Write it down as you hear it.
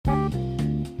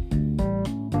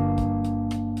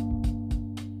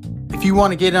If you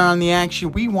want to get in on the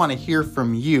action, we want to hear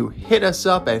from you. Hit us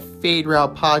up at Fade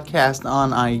Route Podcast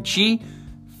on IG,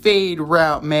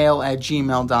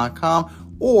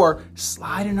 faderoutemail@gmail.com, or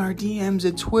slide in our DMs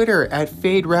at Twitter at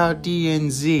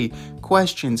FadeRouteDNZ.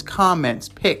 Questions, comments,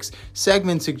 picks,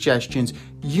 segment suggestions,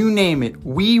 you name it.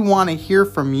 We want to hear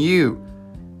from you.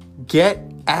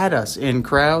 Get at us, in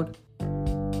crowd.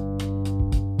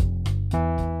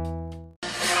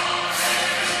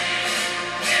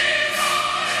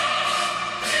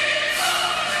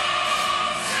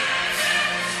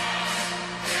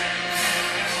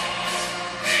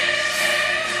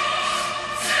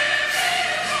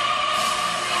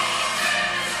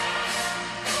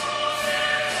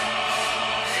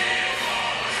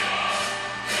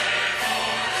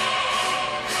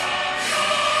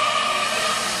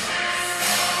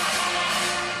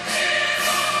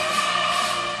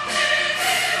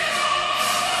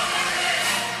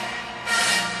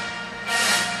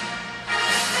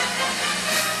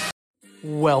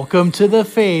 Welcome to the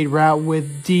Fade Route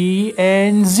with D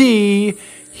and Z.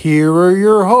 Here are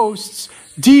your hosts,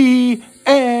 D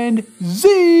and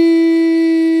Z.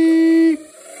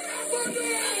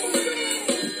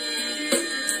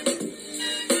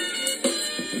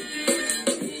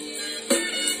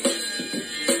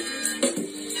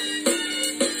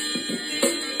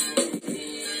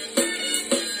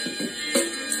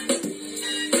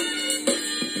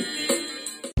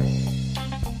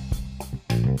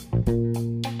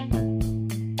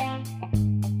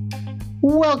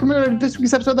 Welcome to this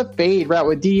week's episode of the Fade Route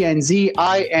with D and Z.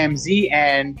 I am Z,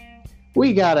 and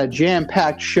we got a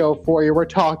jam-packed show for you. We're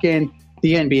talking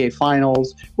the NBA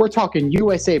Finals. We're talking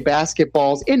USA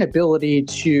Basketball's inability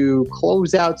to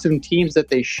close out some teams that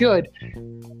they should.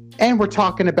 And we're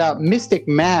talking about Mystic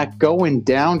Mac going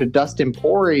down to Dustin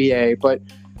Poirier. But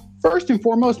first and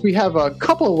foremost, we have a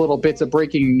couple of little bits of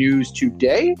breaking news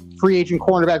today. Free agent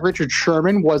cornerback Richard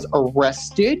Sherman was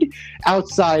arrested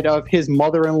outside of his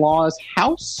mother-in-law's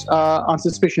house on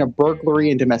suspicion of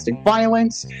burglary and domestic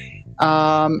violence.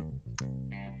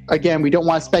 Again, we don't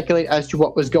want to speculate as to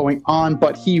what was going on,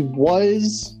 but he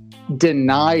was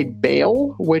denied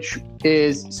bail, which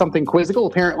is something quizzical.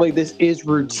 Apparently, this is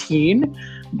routine,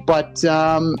 but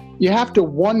you have to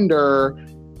wonder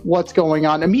what's going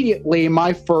on. Immediately,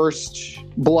 my first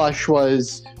blush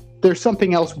was there's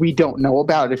something else we don't know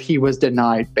about if he was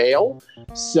denied bail.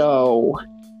 So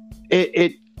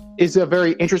it is a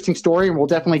very interesting story, and we'll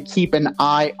definitely keep an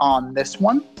eye on this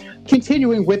one.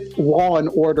 Continuing with Law and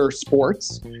Order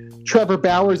Sports, Trevor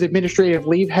Bauer's administrative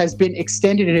leave has been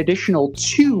extended an additional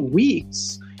 2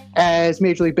 weeks as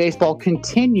Major League Baseball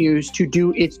continues to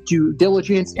do its due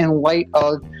diligence in light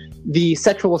of the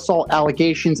sexual assault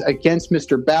allegations against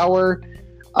Mr. Bauer.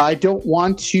 I don't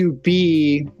want to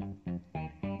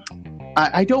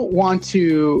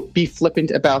be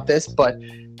flippant about this, but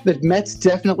the Mets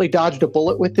definitely dodged a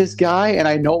bullet with this guy, and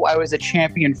I know I was a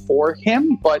champion for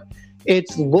him, but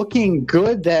it's looking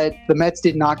good that the Mets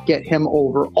did not get him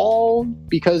overall,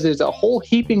 because there's a whole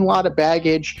heaping lot of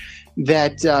baggage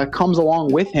that comes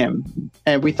along with him.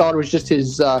 And we thought it was just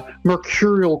his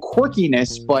mercurial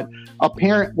quirkiness, but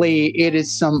apparently it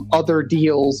is some other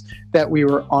deals that we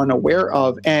were unaware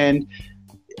of. And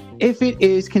if it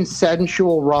is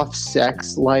consensual rough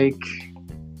sex like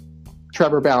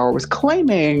Trevor Bauer was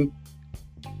claiming,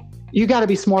 you got to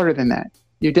be smarter than that.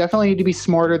 You definitely need to be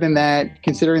smarter than that,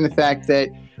 considering the fact that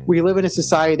we live in a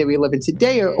society that we live in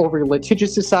today, an over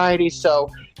litigious society. So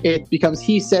it becomes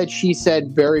he said, she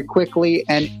said very quickly.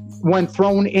 And when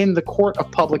thrown in the court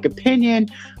of public opinion,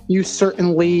 you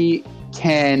certainly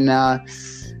can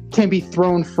be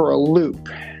thrown for a loop.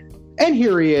 And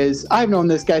here he is. I've known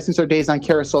this guy since our days on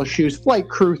Carousel Shoes, flight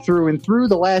crew through and through,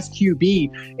 the last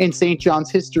QB in St. John's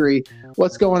history.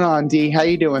 What's going on, D? How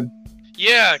you doing?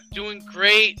 Yeah, doing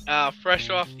great. Fresh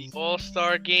off the All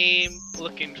Star Game.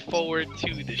 Looking forward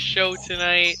to the show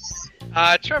tonight.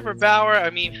 Trevor Bauer, I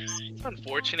mean, it's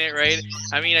unfortunate, right?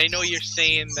 I mean, I know you're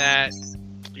saying that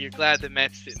you're glad the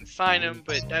Mets didn't sign him,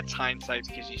 but that's hindsight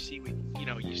because you see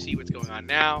what's going on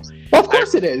now. Well, of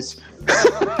course it is.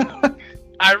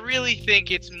 I really think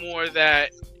it's more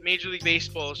that Major League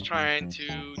Baseball is trying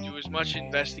to do as much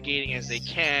investigating as they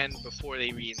can before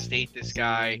they reinstate this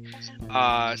guy.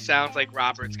 Sounds like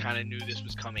Roberts kind of knew this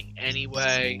was coming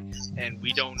anyway, and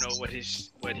we don't know what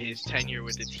his tenure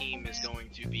with the team is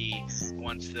going to be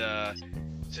once the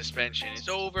suspension is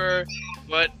over.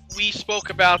 But we spoke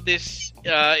about this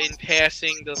in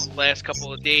passing the last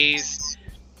couple of days.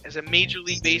 As a Major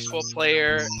League Baseball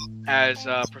player, as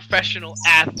a professional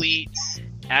athlete,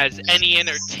 as any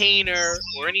entertainer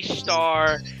or any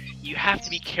star, you have to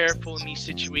be careful in these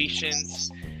situations.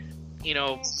 you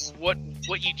know, what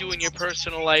you do in your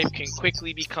personal life can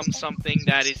quickly become something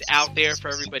that is out there for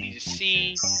everybody to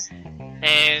see,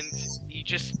 and you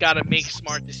just got to make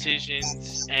smart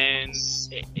decisions, and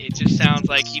it just sounds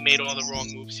like he made all the wrong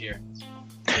moves here.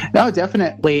 No,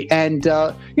 definitely. And,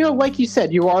 like you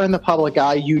said, you are in the public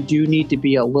eye. You do need to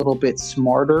be a little bit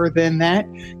smarter than that.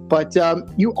 But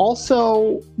you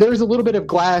also, there's a little bit of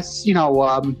glass,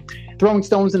 throwing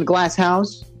stones in a glass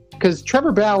house, because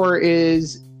Trevor Bauer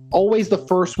is always the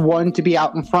first one to be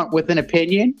out in front with an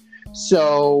opinion.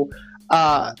 So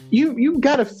you've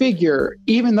got to figure,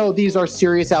 even though these are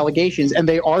serious allegations, and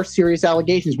they are serious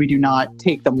allegations, we do not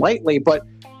take them lightly, but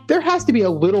there has to be a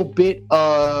little bit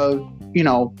of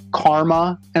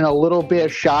karma and a little bit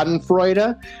of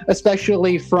schadenfreude,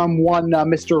 especially from one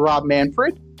Mr. Rob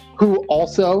Manfred, who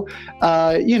also,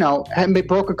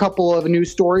 broke a couple of news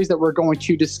stories that we're going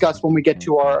to discuss when we get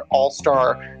to our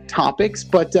All-Star topics.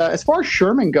 But as far as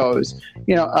Sherman goes,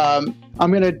 I'm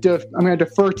going to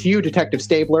defer to you, Detective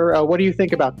Stabler. What do you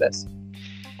think about this?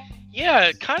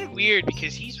 Yeah, kind of weird,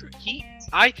 because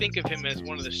I think of him as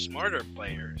one of the smarter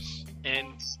players, and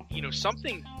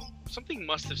something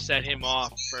must have set him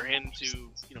off for him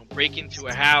to break into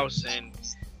a house and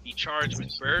be charged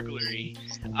with burglary.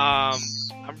 I'm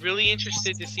really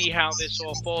interested to see how this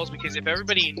all falls, because if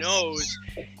everybody knows,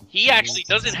 he actually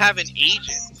doesn't have an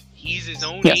agent. He's his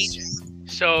own agent.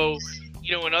 So,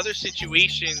 in other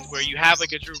situations where you have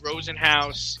like a Drew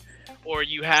Rosenhaus or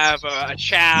you have a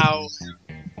Chow,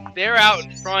 they're out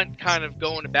in front kind of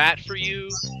going to bat for you,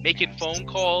 making phone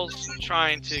calls and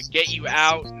trying to get you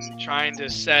out and trying to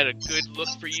set a good look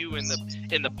for you in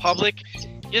the public.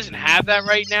 He doesn't have that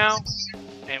right now,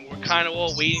 and we're kind of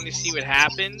all waiting to see what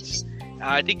happens.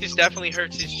 I think this definitely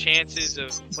hurts his chances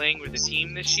of playing with the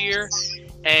team this year,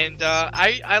 and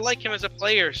I like him as a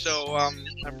player, so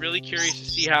I'm really curious to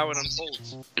see how it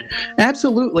unfolds.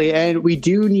 Absolutely, and we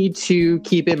do need to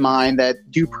keep in mind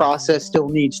that due process still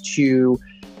needs to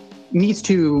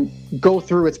go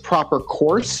through its proper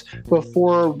course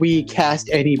before we cast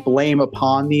any blame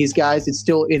upon these guys. It's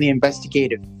still in the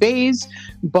investigative phase,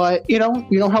 but you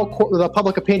know how the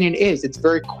public opinion is. It's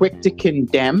very quick to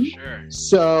condemn. Sure.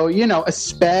 So,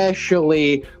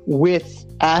 especially with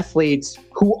athletes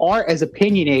who are as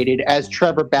opinionated as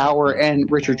Trevor Bauer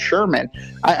and Richard Sherman,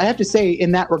 I have to say,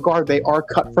 in that regard, they are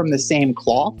cut from the same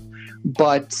cloth,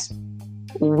 but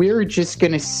we're just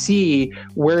going to see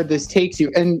where this takes you.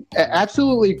 And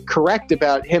absolutely correct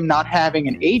about him not having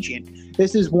an agent.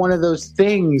 This is one of those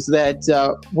things that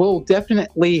will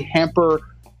definitely hamper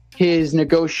his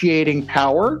negotiating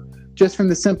power, just from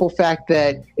the simple fact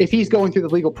that if he's going through the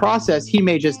legal process, he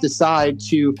may just decide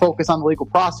to focus on the legal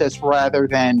process rather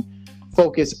than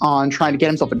focus on trying to get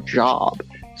himself a job.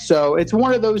 So it's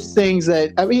one of those things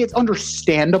that, it's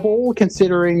understandable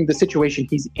considering the situation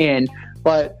he's in,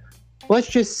 but let's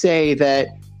just say that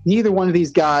neither one of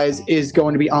these guys is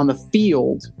going to be on the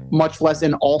field, much less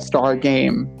an All-Star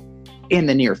game in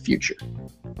the near future.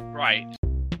 Right.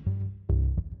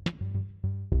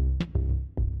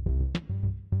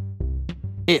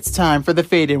 It's time for the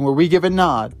fade-in, where we give a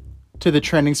nod to the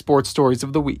trending sports stories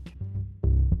of the week.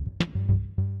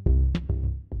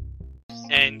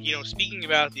 And, speaking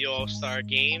about the All-Star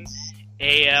game,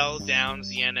 AL downs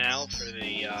the NL for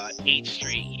the 8th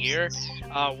straight year.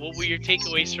 What were your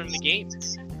takeaways from the game?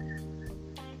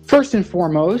 First and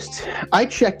foremost, I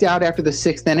checked out after the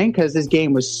 6th inning because this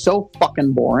game was so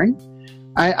fucking boring.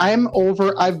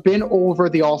 I've been over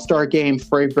the All-Star game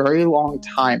for a very long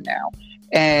time now.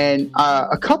 And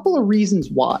a couple of reasons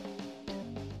why.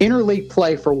 Interleague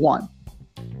play, for one.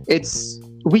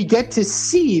 We get to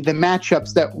see the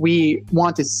matchups that we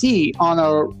want to see on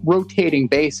a rotating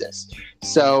basis.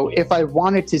 So if I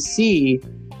wanted to see,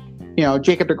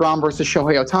 Jacob deGrom versus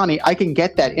Shohei Ohtani, I can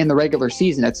get that in the regular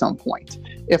season at some point.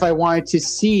 If I wanted to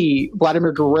see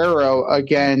Vladimir Guerrero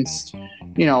against,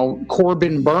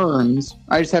 Corbin Burns,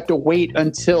 I just have to wait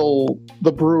until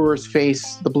the Brewers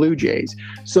face the Blue Jays.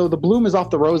 So the bloom is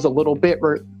off the rose a little bit,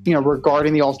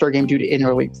 regarding the All-Star game due to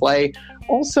interleague play.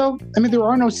 Also, there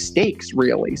are no stakes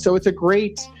really. So it's a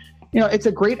great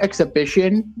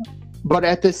exhibition, but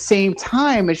at the same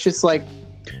time, it's just like,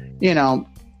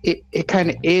 it kind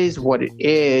of is what it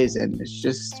is, and it's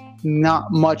just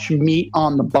not much meat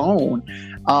on the bone.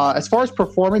 As far as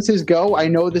performances go, I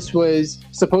know this was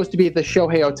supposed to be the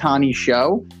Shohei Ohtani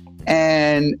show,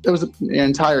 and it was an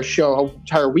entire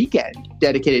weekend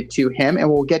dedicated to him, and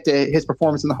we'll get to his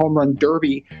performance in the Home Run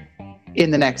Derby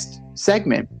in the next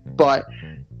segment. But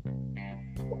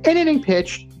an inning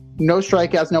pitched, no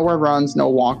strikeouts, no earned runs, no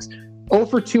walks, 0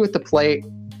 for 2 at the plate.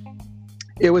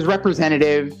 it was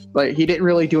representative, but he didn't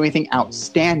really do anything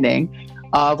outstanding.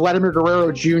 Vladimir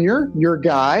Guerrero Jr., your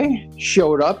guy,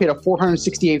 showed up, hit a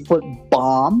 468-foot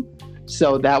bomb.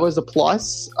 So that was a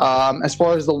plus. As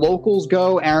far as the locals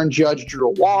go, Aaron Judge drew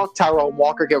a walk. Tyrone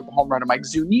Walker gave up a home run to Mike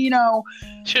Zunino.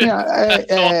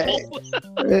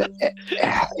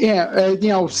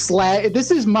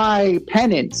 This is my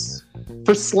penance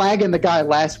for slagging the guy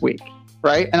last week,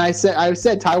 right? And I said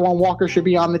Taijuan Walker should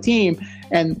be on the team,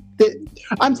 and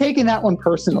I'm taking that one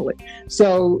personally.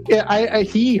 So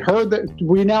he heard that.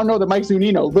 We now know that Mike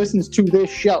Zunino listens to this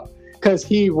show because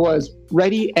he was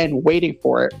ready and waiting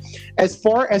for it. As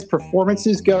far as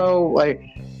performances go, like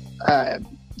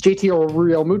JT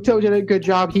Realmuto did a good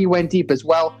job. He went deep as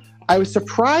well. I was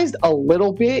surprised a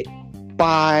little bit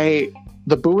by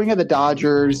the booing of the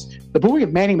Dodgers, the booing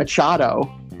of Manny Machado.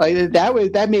 Like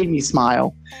that made me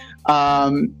smile.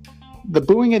 The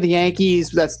booing of the Yankees,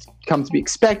 that's come to be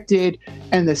expected,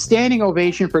 and the standing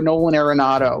ovation for Nolan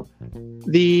Arenado.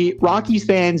 The Rockies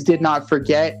fans did not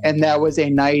forget, and that was a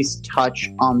nice touch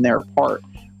on their part.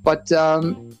 But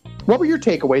what were your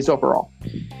takeaways overall?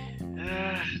 It's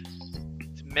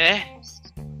meh.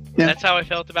 Yeah. That's how I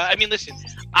felt about it. I mean, listen,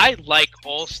 I like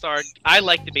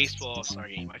the baseball All-Star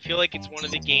Game. I feel like it's one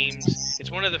of the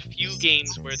few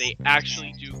games where they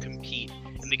actually do compete,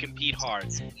 and they compete hard.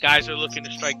 Guys are looking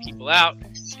to strike people out.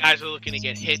 Guys are looking to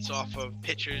get hits off of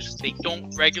pitchers they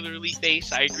don't regularly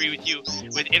face. I agree with you.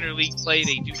 With interleague play,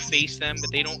 they do face them,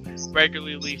 but they don't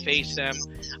regularly face them.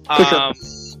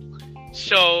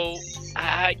 So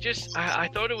I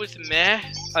thought it was meh.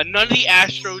 None of the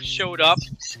Astros showed up.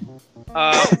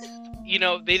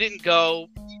 They didn't go.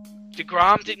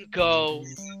 DeGrom didn't go.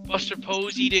 Buster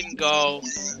Posey didn't go.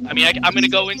 I mean, I'm gonna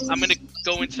go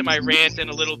into my rant in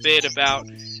a little bit about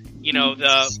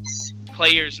the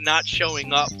players not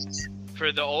showing up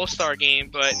for the All-Star Game,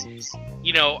 but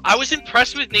I was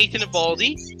impressed with Nathan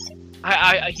Eovaldi.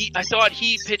 I thought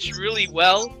he pitched really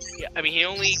well. I mean, he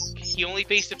only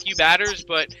faced a few batters,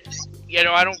 but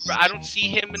I don't see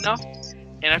him enough,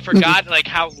 and I forgot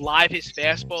how live his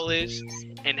fastball is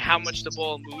and how much the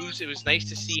ball moves. It was nice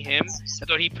to see him. I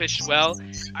thought he pitched well.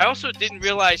 I also didn't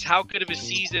realize how good of a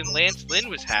season Lance Lynn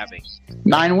was having.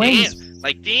 9 wins.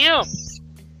 Damn.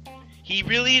 He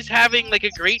really is having a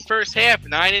great first half.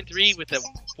 9-3 with a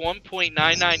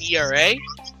 1.99 ERA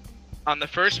on the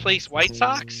first place White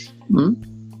Sox.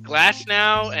 Mm-hmm.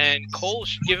 Glasnow and Cole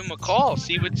should give him a call.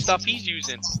 See what stuff he's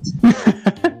using.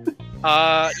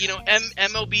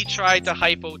 MLB tried to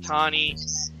hype Ohtani,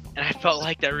 and I felt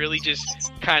like that really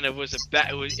just kind of was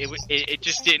it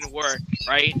just didn't work,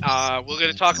 right? We're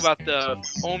going to talk about the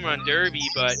home run derby,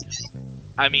 but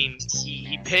I mean,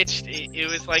 he pitched. It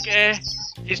was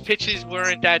his pitches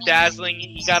weren't that dazzling.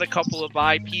 He got a couple of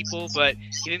by people, but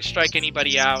he didn't strike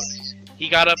anybody out. He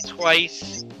got up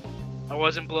twice. I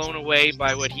wasn't blown away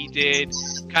by what he did.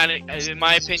 Kind of, in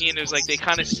my opinion, it was they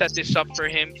kind of set this up for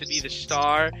him to be the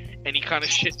star, and he kind of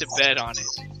shit the bed on it.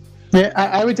 Yeah,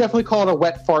 I would definitely call it a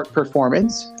wet fart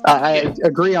performance. I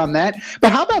agree on that.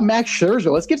 But how about Max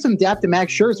Scherzer? Let's give some dap to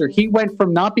Max Scherzer. He went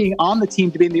from not being on the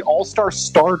team to being the All-Star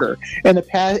starter in the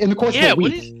course of a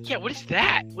week. What is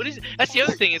that? That's the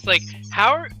other thing. It's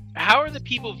how are the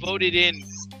people voted in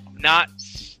not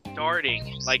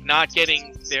starting, not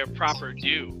getting their proper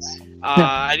due?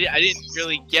 I didn't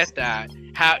really get that.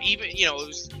 How even it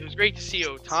was great to see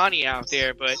Ohtani out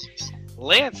there, but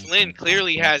Lance Lynn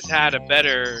clearly has had a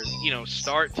better,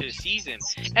 start to the season.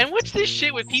 And what's this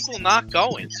shit with people not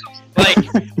going?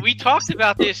 We talked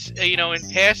about this, in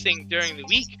passing during the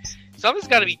week. Something's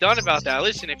got to be done about that.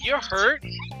 Listen, if you're hurt,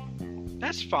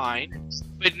 that's fine.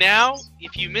 But now,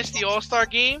 if you miss the All-Star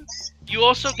Game, you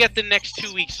also get the next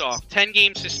 2 weeks off.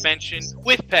 10-game suspension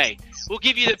with pay. We'll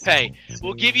give you the pay.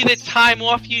 We'll give you the time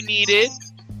off you needed.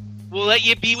 We'll let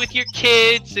you be with your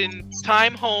kids and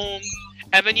time home.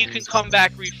 And then you can come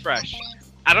back refreshed.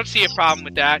 I don't see a problem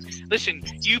with that. Listen,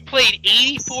 you played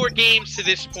 84 games to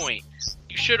this point.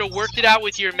 You should have worked it out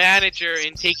with your manager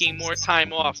in taking more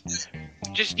time off.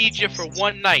 Just need you for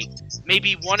one night.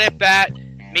 Maybe one at bat,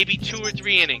 maybe 2 or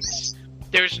 3 innings.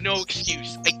 There's no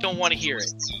excuse. I don't want to hear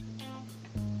it.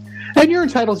 And you're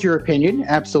entitled to your opinion,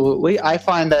 absolutely. I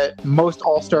find that most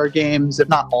All-Star games, if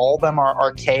not all of them, are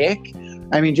archaic.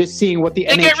 I mean, just seeing what the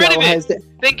NHL has...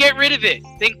 Then get rid of it.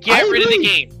 Then get rid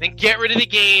of the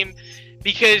game.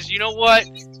 Because you know what?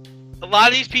 A lot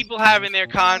of these people have in their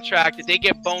contract that they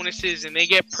get bonuses and they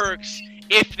get perks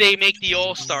if they make the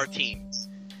All-Star team.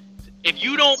 If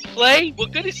you don't play,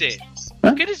 what good is it?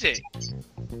 What good is it?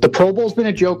 The Pro Bowl's been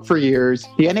a joke for years.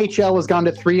 The NHL has gone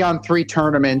to 3-on-3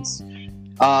 tournaments.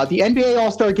 The NBA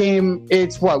All Star Game,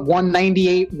 it's what,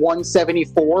 198,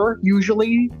 174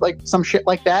 usually, like some shit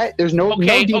like that. There's no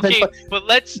defense. Okay, but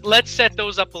let's set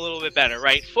those up a little bit better,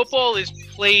 right? Football is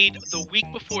played the week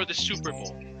before the Super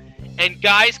Bowl, and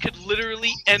guys could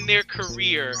literally end their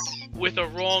career with a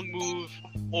wrong move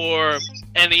or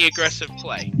any aggressive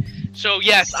play. So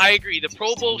yes, I agree. The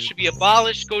Pro Bowl should be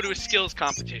abolished. Go to a skills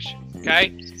competition.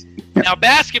 Okay. Now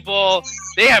basketball,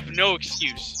 they have no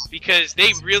excuse because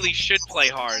they really should play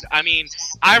hard. I mean,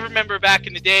 I remember back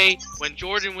in the day when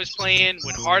Jordan was playing,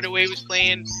 when Hardaway was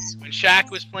playing, when Shaq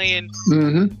was playing.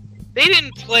 Mm-hmm. They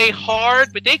didn't play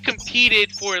hard, but they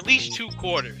competed for at least 2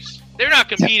 quarters. They're not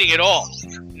competing at all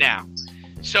now.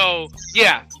 So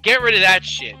yeah, get rid of that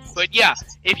shit. But yeah,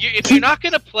 if you're not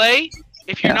gonna play,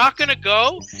 if you're not gonna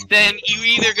go, then you're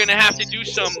either gonna have to do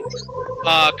some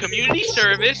community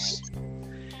service.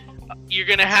 You're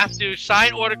gonna have to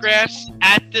sign autographs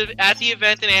at the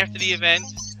event and after the event,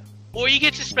 or you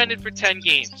get suspended for 10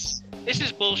 games. This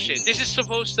is bullshit. This is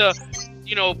supposed to,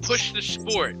 push the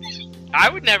sport. I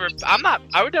would never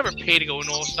pay to go to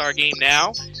an All Star Game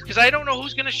now because I don't know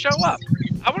who's gonna show up.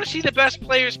 I want to see the best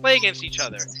players play against each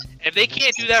other. If they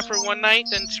can't do that for one night,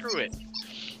 then screw it.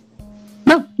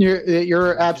 No,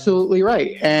 you're absolutely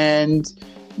right, and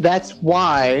that's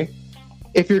why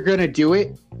if you're gonna do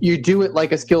it, you do it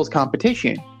like a skills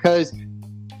competition. Because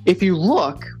if you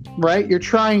look, right, you're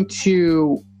trying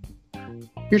to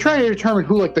determine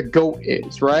who like the GOAT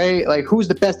is, right? Like who's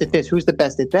the best at this, who's the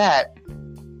best at that.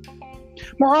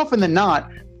 More often than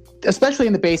not, especially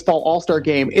in the baseball All-Star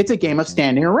Game, it's a game of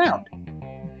standing around.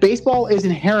 Baseball is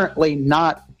inherently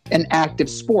not an active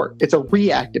sport. It's a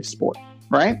reactive sport,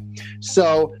 right?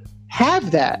 So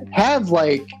have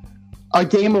like a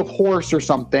game of horse or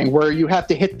something where you have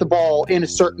to hit the ball in a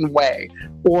certain way,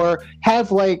 or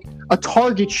have like a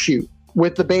target shoot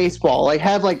with the baseball. Like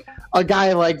have like a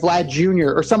guy like Vlad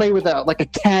Jr. or somebody with a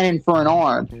cannon for an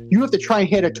arm. You have to try and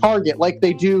hit a target like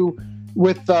they do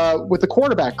with the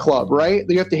quarterback club, right?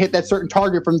 You have to hit that certain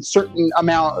target from a certain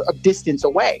amount of distance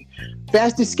away.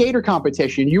 Fastest skater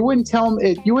competition. You wouldn't tell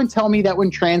me that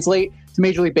wouldn't translate to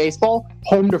Major League Baseball.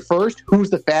 Home to first, who's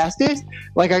the fastest?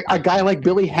 Like a guy like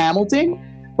Billy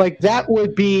Hamilton. Like that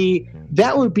would be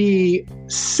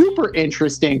super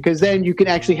interesting because then you can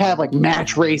actually have like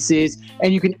match races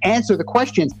and you can answer the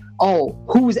questions. Oh,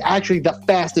 who's actually the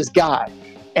fastest guy?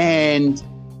 And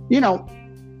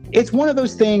it's one of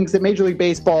those things that Major League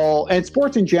Baseball and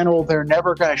sports in general, they're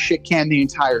never going to shit can the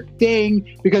entire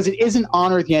thing because it is an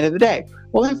honor at the end of the day.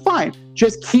 Well, then fine.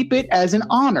 Just keep it as an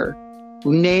honor.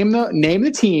 Name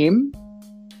the team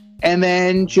and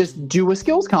then just do a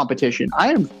skills competition.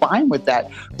 I am fine with that.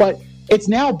 But it's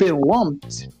now been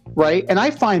lumped, right? And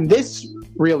I find this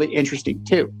really interesting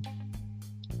too.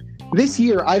 This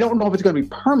year, I don't know if it's going to be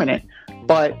permanent,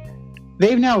 but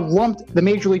they've now lumped the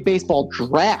Major League Baseball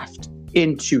draft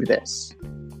into this,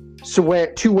 so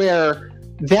where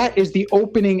that is the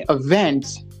opening event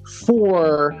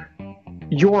for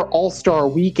your All-Star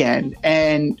weekend.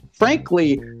 And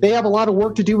frankly, they have a lot of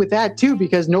work to do with that too,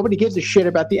 because nobody gives a shit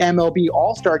about the MLB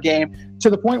All Star Game to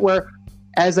the point where,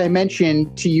 as I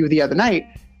mentioned to you the other night,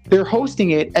 they're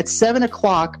hosting it at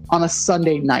 7:00 on a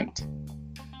Sunday night.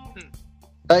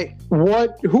 Like,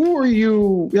 who are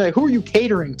you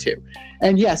catering to?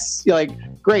 And yes,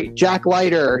 great, Jack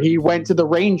Leiter, he went to the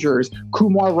Rangers.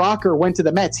 Kumar Rocker went to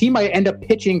the Mets. He might end up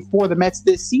pitching for the Mets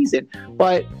this season.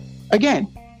 But again,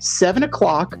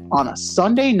 7:00 on a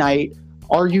Sunday night.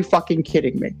 Are you fucking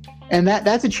kidding me? And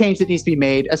that's a change that needs to be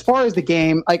made. As far as the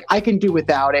game, I can do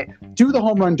without it. Do the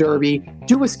home run derby,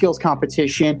 do a skills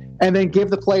competition, and then give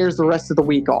the players the rest of the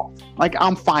week off.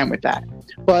 I'm fine with that.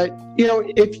 But,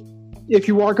 if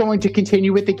you are going to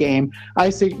continue with the game,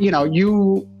 I say,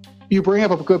 you bring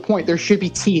up a good point. There should be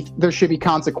teeth. There should be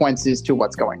consequences to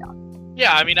what's going on.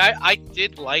 Yeah, I mean, I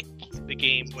did like the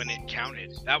game when it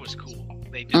counted. That was cool.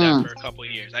 They did that for a couple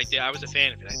of years. I was a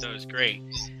fan of it. I thought it was great.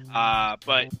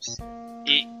 But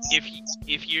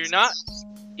if you're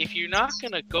not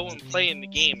gonna go and play in the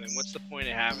game, then what's the point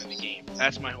of having the game?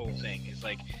 That's my whole thing. It's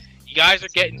like you guys are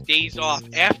getting days off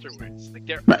afterwards. Like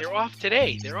they're off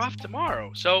today. They're off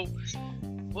tomorrow. So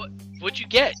what'd you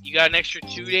get? You got an extra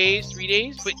 2 days, 3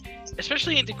 days? But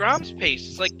especially in DeGrom's pace,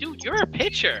 it's like, dude, you're a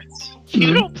pitcher.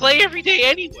 You don't play every day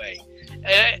anyway.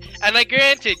 And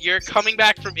granted, you're coming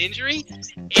back from injury.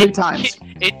 3 times.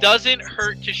 It doesn't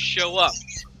hurt to show up.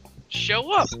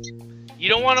 Show up. You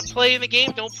don't want to play in the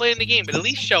game? Don't play in the game. But at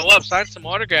least show up. Sign some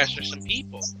autographs for some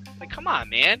people. Come on,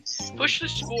 man. Push the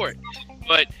sport.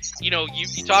 But, you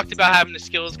talked about having a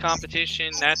skills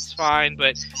competition. That's fine.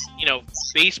 But,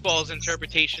 baseball's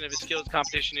interpretation of a skills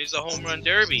competition is a home run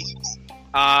derby.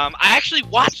 I actually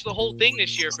watched the whole thing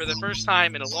this year for the first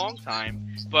time in a long time.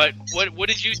 But what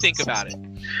did you think about it?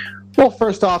 Well,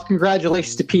 first off,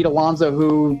 congratulations to Pete Alonso,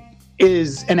 who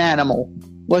is an animal.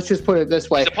 Let's just put it this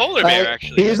way. He's a polar bear,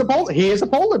 actually. He is a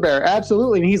polar bear,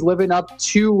 absolutely. And he's living up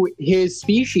to his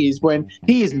species when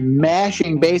he is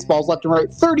mashing baseballs left and right.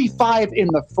 35 in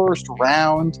the first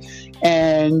round.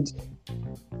 And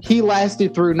he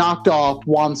knocked off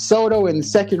Juan Soto in the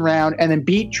second round and then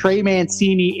beat Trey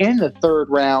Mancini in the third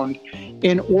round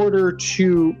in order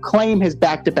to claim his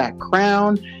back-to-back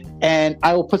crown. And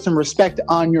I will put some respect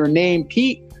on your name,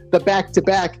 Pete, the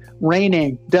back-to-back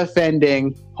reigning,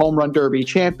 defending home run derby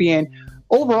champion.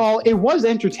 Overall, it was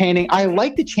entertaining. I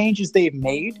like the changes they've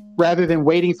made rather than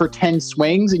waiting for 10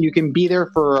 swings and you can be there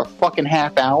for a fucking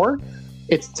half hour.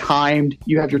 It's timed.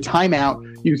 You have your timeout.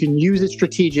 You can use it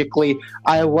strategically.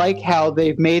 I like how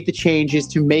they've made the changes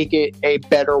to make it a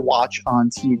better watch on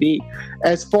TV.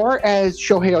 As far as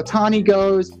Shohei Ohtani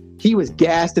goes, he was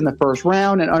gassed in the first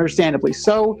round, and understandably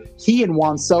so. He and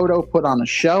Juan Soto put on a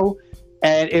show,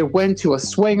 and it went to a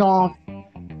swing off.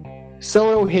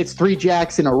 Soto hits 3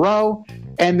 jacks in a row,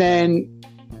 and then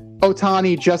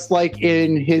Ohtani, just like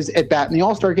in his at-bat in the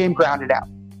All Star Game, grounded out.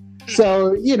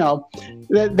 So,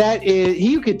 that is,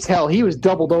 you could tell he was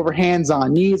doubled over, hands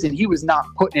on knees, and he was not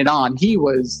putting it on. He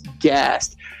was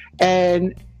gassed.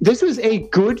 And this was a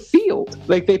good field.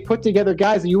 Like, they put together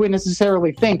guys that you wouldn't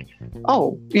necessarily think,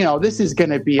 this is going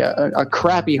to be a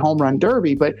crappy home run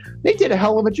derby, but they did a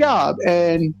hell of a job.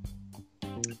 And,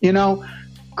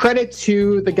 credit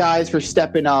to the guys for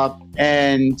stepping up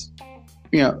and,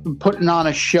 putting on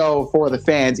a show for the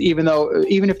fans, even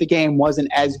if the game wasn't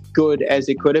as good as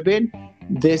it could have been,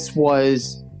 this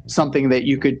was something that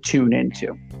you could tune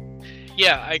into.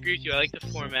 Yeah, I agree with you. I like the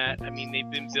format. I mean, they've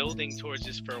been building towards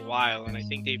this for a while, and I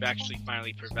think they've actually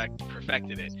finally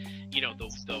perfected it.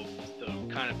 The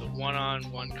kind of the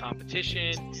one-on-one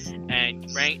competition, and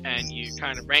you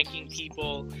kind of ranking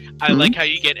people. I like how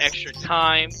you get extra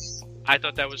time. I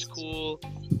thought that was cool.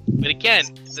 But again,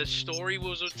 the story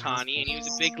was Ohtani, and he was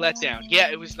a big letdown.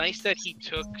 Yeah, it was nice that he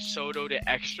took Soto to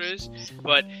extras,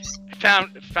 but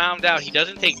found out he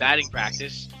doesn't take batting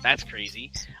practice. That's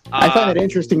crazy. I found it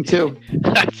interesting too.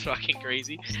 That's fucking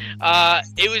crazy.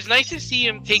 It was nice to see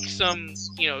him take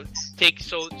take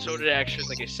Soto to extras,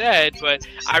 like I said, but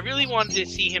I really wanted to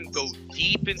see him go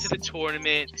deep into the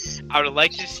tournament. I would have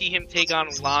liked to see him take on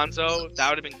Alonso. That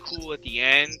would have been cool at the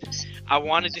end. I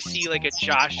wanted to see like a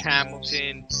Josh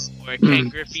Hamilton or a Ken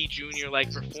Griffey Jr.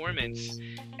 like performance,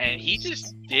 and he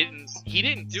just didn't. He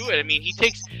didn't do it. I mean,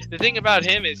 the thing about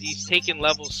him is he's taking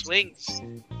level swings,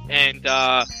 and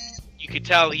you could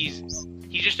tell he's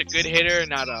just a good hitter,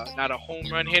 not a home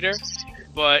run hitter.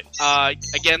 But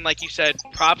again, like you said,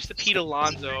 props to Pete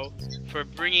Alonso for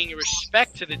bringing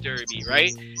respect to the Derby,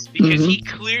 right? Because he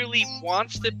clearly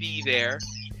wants to be there.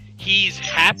 He's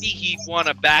happy he won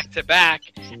a back-to-back,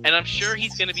 and I'm sure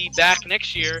he's going to be back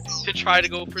next year to try to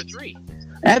go for 3.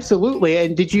 Absolutely.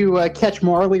 And did you catch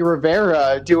Marley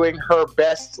Rivera doing her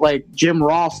best, like, Jim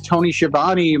Ross, Tony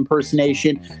Schiavone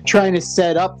impersonation, trying to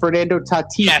set up Fernando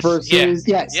Tatis versus...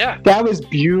 Yes. Yeah. That was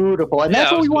beautiful. And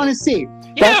that's what we want to see.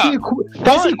 That's the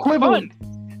equivalent.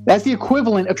 That's the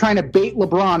equivalent of trying to bait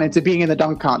LeBron into being in the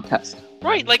dunk contest.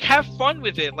 Right, like, have fun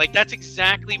with it. Like, that's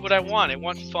exactly what I want. I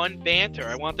want fun banter.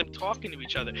 I want them talking to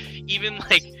each other. Even,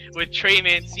 like, with Trey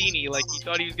Mancini, like, he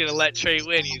thought he was going to let Trey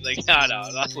win. He's like, no,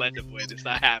 I'm not letting him win. It's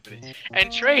not happening.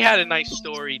 And Trey had a nice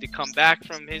story to come back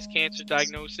from his cancer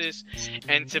diagnosis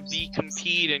and to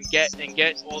compete and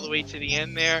get all the way to the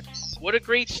end there. What a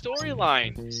great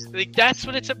storyline. Like, that's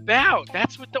what it's about.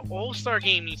 That's what the All Star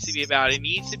Game needs to be about. It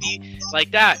needs to be like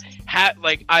that.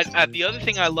 The other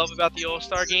thing I love about the All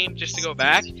Star Game, just to go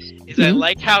back, is I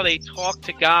like how they talk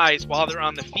to guys while they're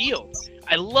on the field.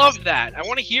 I love that. I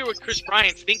want to hear what Chris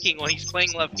Bryant's thinking when he's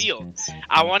playing left field.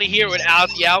 I want to hear what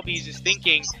Ozzie Albies is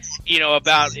thinking,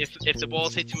 about if the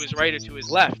ball's hit to his right or to his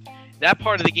left. That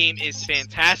part of the game is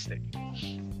fantastic.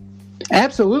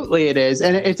 Absolutely it is.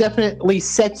 And it definitely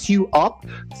sets you up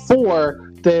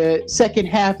for the second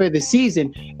half of the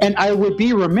season. And I would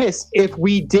be remiss if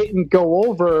we didn't go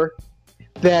over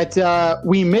that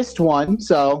we missed one.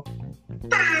 So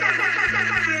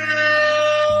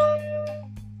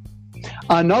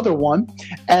another one,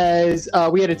 as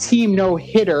we had a team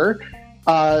no-hitter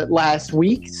last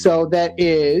week. So that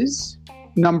is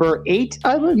number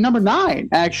 9,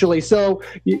 actually. So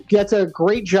that's a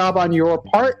great job on your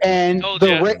part. And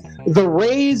the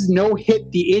Rays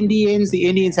no-hit the Indians. The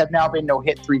Indians have now been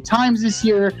no-hit 3 times this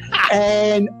year.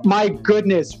 And my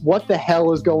goodness, what the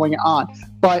hell is going on?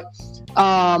 But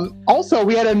Also,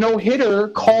 we had a no-hitter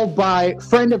called by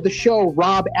friend of the show,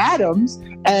 Rob Adams,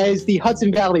 as the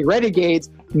Hudson Valley Renegades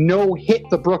no-hit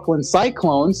the Brooklyn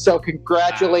Cyclones. So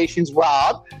congratulations,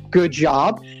 Rob. Good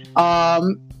job.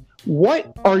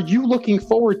 What are you looking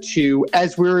forward to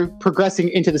as we're progressing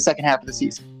into the second half of the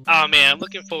season? Oh, man, I'm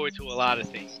looking forward to a lot of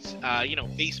things.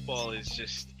 Baseball is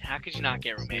just, how could you not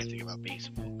get romantic about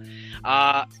baseball?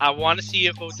 I want to see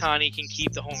if Ohtani can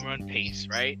keep the home run pace,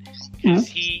 right? Because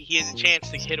he has a chance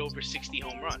to hit over 60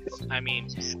 home runs. I mean,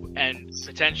 and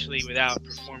potentially without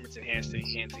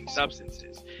performance-enhancing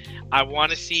substances. I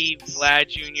want to see Vlad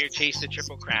Jr. chase the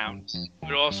Triple Crown,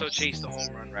 but also chase the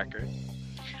home run record.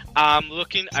 I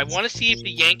want to see if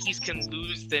the Yankees can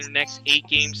lose their next 8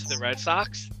 games to the Red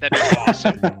Sox. That'd be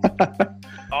awesome.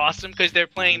 Awesome, because they're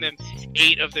playing them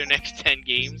 8 of their next 10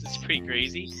 games. It's pretty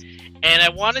crazy. And I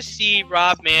want to see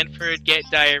Rob Manfred get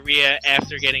diarrhea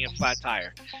after getting a flat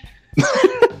tire.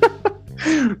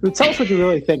 Tell us what you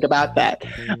really think about that.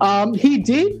 He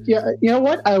did. You know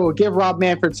what? I will give Rob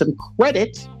Manfred some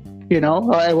credit.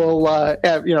 I will,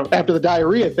 after the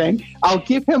diarrhea thing, I'll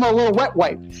give him a little wet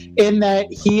wipe in that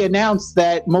he announced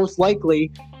that most likely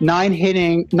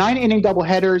 9-inning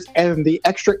doubleheaders and the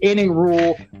extra inning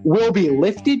rule will be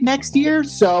lifted next year.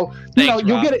 So, Thanks,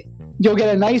 you'll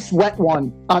get a nice wet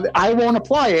one. I won't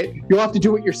apply it. You'll have to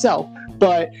do it yourself.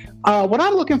 But what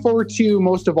I'm looking forward to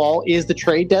most of all is the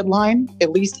trade deadline,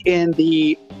 at least in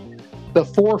the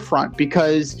forefront,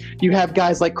 because you have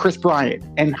guys like Chris Bryant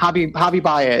and Javi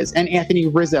Baez and Anthony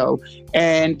Rizzo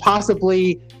and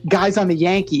possibly guys on the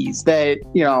Yankees that,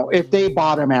 if they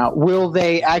bottom out, will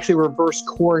they actually reverse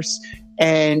course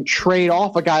and trade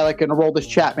off a guy like an Aroldis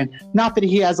Chapman? Not that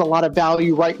he has a lot of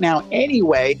value right now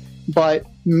anyway, but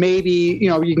maybe,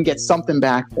 you can get something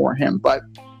back for him. But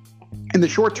in the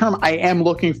short term, I am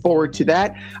looking forward to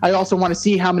that. I also want to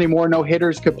see how many more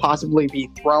no-hitters could possibly be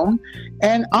thrown.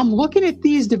 And I'm looking at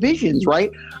these divisions, right?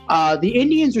 The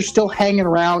Indians are still hanging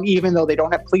around, even though they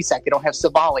don't have Plesac, they don't have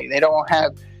Savali, they don't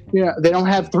have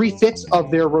 3/5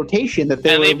 of their rotation that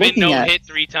they were looking at. They've been no-hit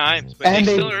 3 times, but they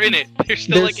still are in it. They're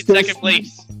still in second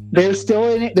place. They're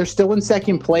still in it. They're still in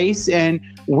second place. And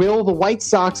will the White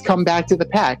Sox come back to the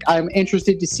pack? I'm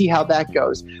interested to see how that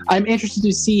goes. I'm interested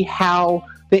to see how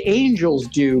the Angels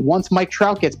do once Mike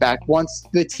Trout gets back, once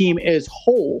the team is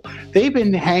whole. They've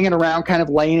been hanging around, kind of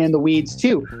laying in the weeds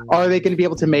too. Are they going to be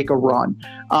able to make a run?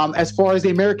 As far as the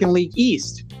American League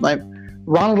East, like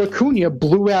Ronald Acuna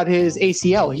blew out his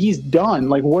ACL. He's done.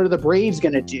 Like, what are the Braves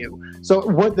going to do? So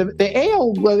what the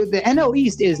NL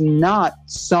East is not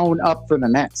sewn up for the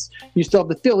Mets. You still have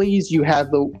the Phillies. You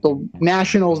have the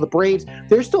Nationals, the Braves.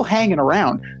 They're still hanging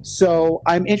around. So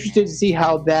I'm interested to see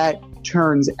how that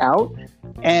turns out.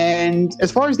 And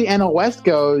as far as the NL West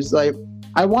goes, like,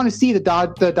 I want to see the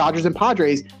Dodgers and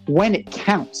Padres when it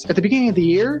counts. At the beginning of the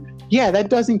year, that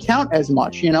doesn't count as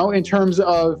much, in terms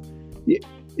of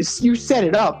you set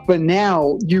it up, but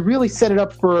now you really set it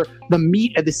up for the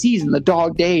meat of the season, the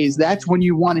dog days. That's when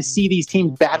you want to see these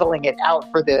teams battling it out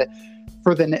for the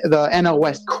NL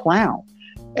West crown.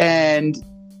 And,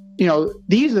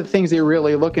 these are the things they're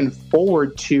really looking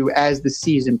forward to as the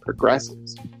season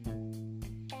progresses.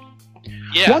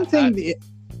 Yeah. One thing.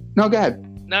 No, go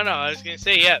ahead. No. I was going to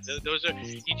say, those are.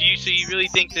 So you really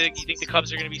think the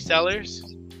Cubs are going to be sellers?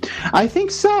 I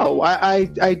think so.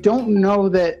 I don't know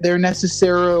that they're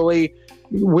necessarily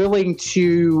willing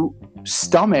to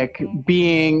stomach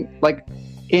being like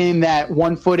in that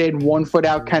 1 foot in, 1 foot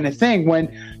out kind of thing when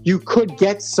you could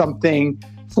get something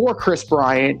for Chris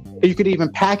Bryant. You could even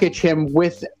package him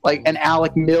with like an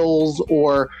Alec Mills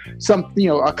or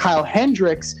a Kyle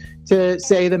Hendricks to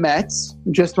say the Mets,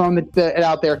 just throwing it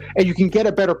out there, and you can get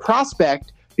a better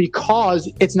prospect because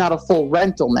it's not a full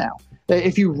rental now.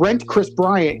 If you rent Chris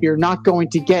Bryant, you're not going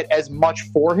to get as much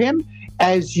for him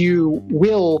as you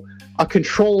will a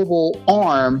controllable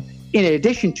arm in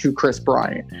addition to Chris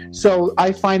Bryant. So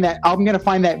I'm going to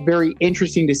find that very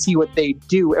interesting to see what they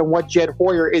do and what Jed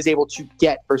Hoyer is able to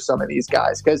get for some of these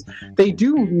guys, because they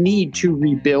do need to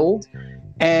rebuild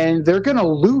and they're going to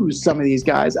lose some of these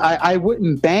guys. I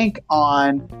wouldn't bank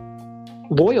on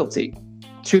loyalty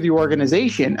to the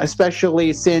organization,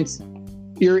 especially since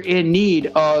you're in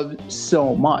need of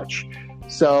so much.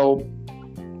 So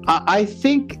I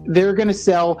think they're going to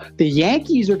sell. The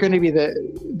Yankees are going to be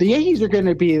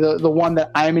the one that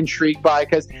I'm intrigued by,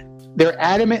 because they're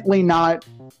adamantly not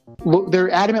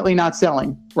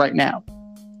selling right now.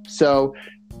 So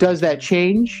does that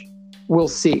change? We'll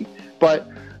see. But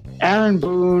Aaron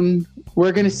Boone,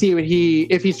 we're going to see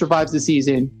if he survives the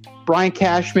season. Brian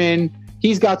Cashman,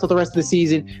 he's got till the rest of the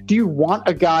season. Do you want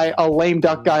a lame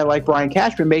duck guy like Brian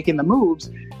Cashman making the moves?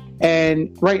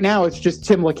 And right now it's just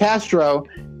Tim LeCastro,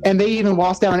 and they even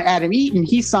lost out on Adam Eaton.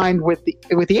 He signed with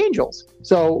the Angels.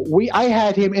 So I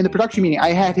had him in the production meeting.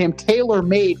 I had him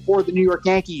tailor-made for the New York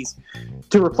Yankees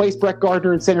to replace Brett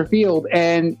Gardner in center field,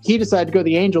 and he decided to go to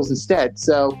the Angels instead.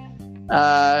 So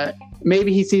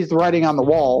maybe he sees the writing on the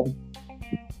wall.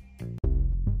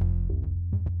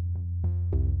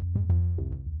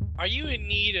 Are you in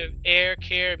need of air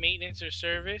care, maintenance, or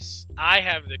service? I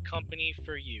have the company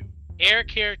for you. Air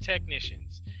Care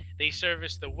Technicians. They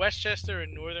service the Westchester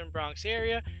and Northern Bronx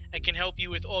area and can help you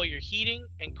with all your heating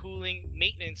and cooling,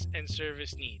 maintenance, and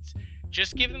service needs.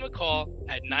 Just give them a call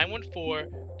at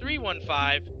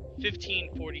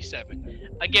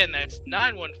 914-315-1547. Again, that's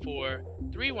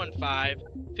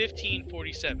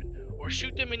 914-315-1547. Or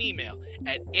shoot them an email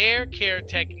at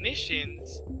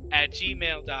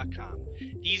aircaretechnicians@gmail.com.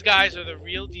 These guys are the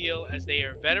real deal, as they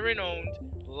are veteran-owned,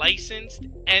 licensed,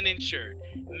 and insured.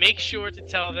 Make sure to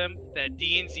tell them that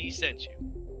D&Z sent you.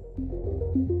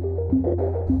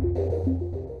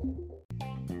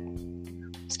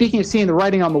 Speaking of seeing the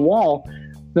writing on the wall,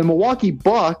 the Milwaukee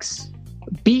Bucks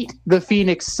beat the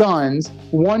Phoenix Suns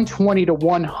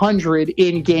 120-100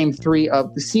 in Game 3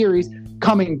 of the series,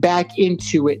 coming back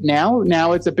into it now.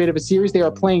 Now it's a bit of a series. They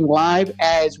are playing live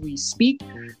as we speak.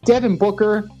 Devin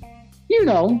Booker, you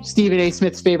know, Stephen A.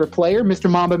 Smith's favorite player, Mr.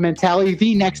 Mamba mentality,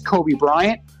 the next Kobe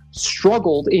Bryant,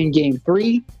 struggled in Game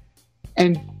 3.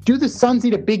 And do the Suns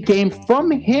need a big game from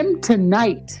him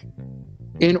tonight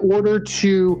in order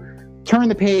to turn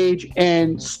the page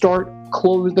and start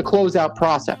the closeout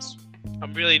process?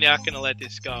 I'm really not going to let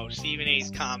this go. Stephen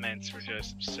A's comments were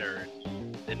just absurd.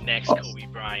 The next Kobe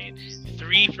Bryant.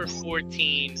 3 for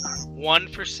 14, 1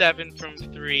 for 7 from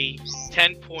 3,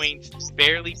 10 points,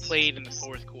 barely played in the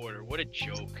fourth quarter. What a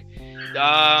joke. Do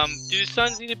the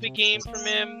Suns need a big game from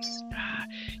him?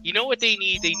 You know what they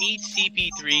need? They need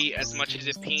CP3, as much as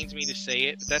it pains me to say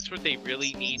it. But that's what they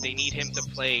really need. They need him to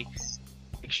play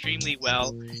extremely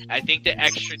well. I think the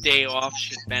extra day off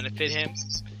should benefit him.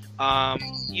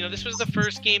 This was the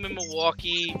first game in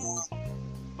Milwaukee.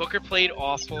 Booker played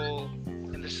awful,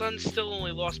 and the Suns still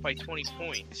only lost by 20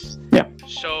 points. Yeah.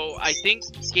 So I think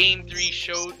Game 3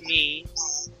 showed me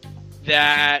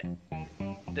that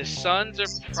the Suns are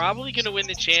probably going to win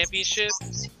the championship,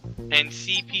 and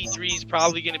CP3 is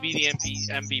probably going to be the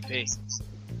MVP.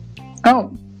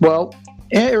 Oh, well,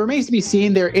 it remains to be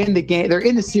seen. They're in the game. They're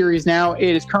in the series now.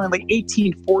 It is currently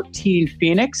 18-14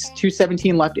 Phoenix,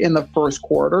 2:17 left in the first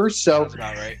quarter. So that's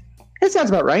about right. It sounds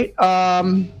about right.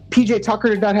 PJ Tucker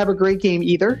did not have a great game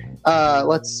either.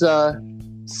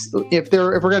 If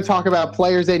we're going to talk about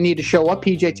players that need to show up,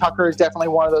 PJ Tucker is definitely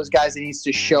one of those guys that needs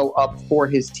to show up for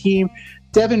his team.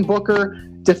 Devin Booker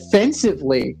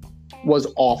defensively was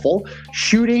awful.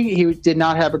 Shooting, he did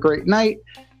not have a great night.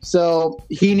 So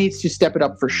he needs to step it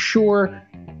up for sure.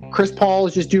 Chris Paul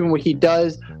is just doing what he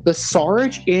does. The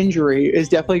Sarge injury is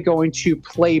definitely going to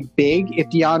play big if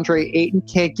DeAndre Ayton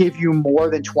can't give you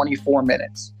more than 24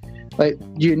 minutes. Like,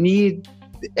 you need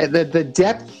the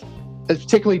depth,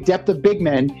 particularly depth of big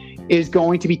men, is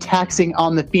going to be taxing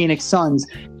on the Phoenix Suns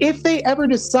if they ever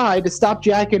decide to stop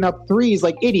jacking up threes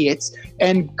like idiots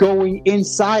and going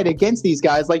inside against these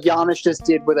guys like Giannis just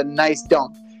did with a nice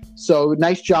dunk. So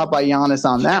nice job by Giannis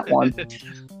on that one.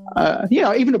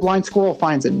 Even a blind squirrel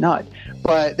finds a nut.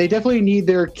 But they definitely need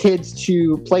their kids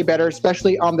to play better,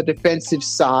 especially on the defensive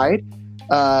side.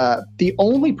 The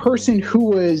only person who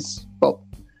was,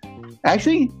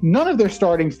 actually, none of their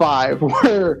starting five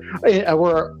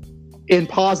were in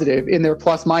positive in their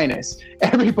plus minus.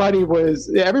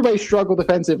 Everybody struggled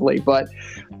defensively, but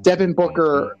Devin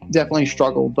Booker definitely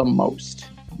struggled the most.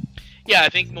 Yeah, I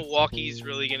think Milwaukee's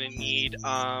really going to need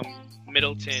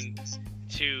Middleton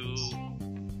to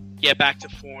get back to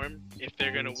form if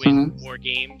they're going to win more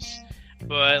games.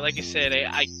 But like I said,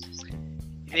 the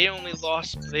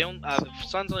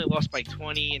Suns only lost by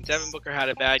 20, and Devin Booker had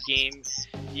a bad game.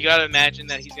 You got to imagine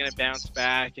that he's going to bounce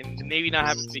back and maybe not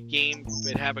have a big game,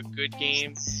 but have a good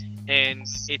game. And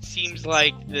it seems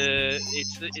like it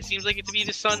to be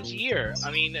the Suns' year.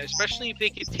 I mean, especially if they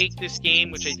could take this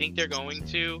game, which I think they're going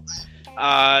to.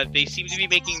 They seem to be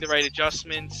making the right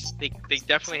adjustments. They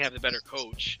definitely have the better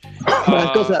coach.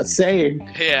 That goes without saying.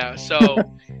 Yeah, so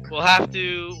we'll have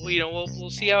to, we'll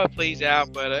see how it plays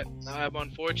out. But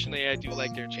unfortunately, I do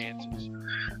like their chances.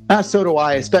 So do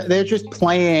I. They're just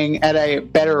playing at a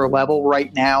better level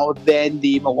right now than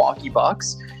the Milwaukee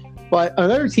Bucks. But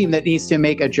another team that needs to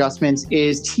make adjustments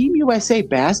is Team USA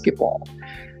Basketball.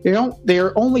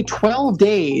 They're only 12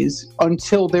 days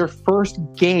until their first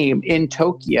game in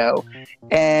Tokyo,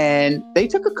 and they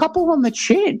took a couple on the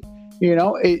chin.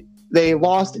 They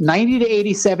lost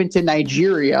 90-87 to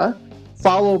Nigeria,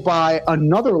 followed by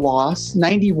another loss,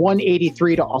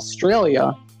 91-83 to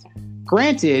Australia.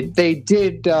 Granted, they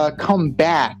did come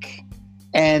back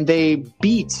and they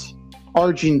beat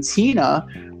Argentina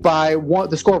by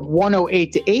the score of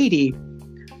 108-80.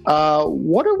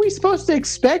 What are we supposed to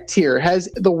expect here? Has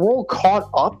the world caught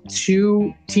up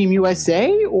to Team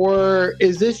USA, or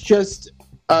is this just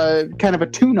kind of a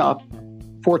tune-up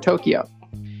for Tokyo?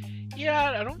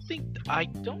 Yeah, I don't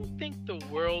think the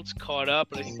world's caught up,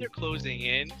 but I think they're closing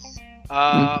in.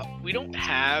 We don't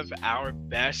have our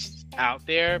best out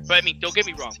there, but I mean, don't get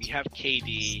me wrong. We have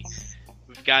KD,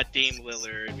 we've got Dame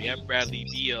Lillard, we have Bradley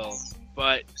Beal,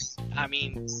 but I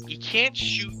mean, you can't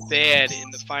shoot bad in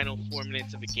the final 4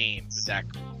 minutes of a game with that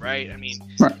group, right? I mean,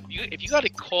 right. If you got to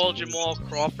call Jamal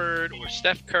Crawford or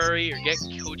Steph Curry or get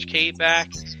Coach K back,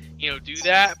 do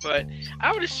that. But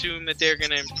I would assume that they're going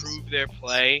to improve their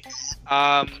play.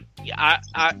 I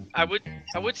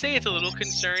would say it's a little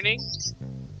concerning,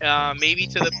 maybe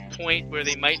to the point where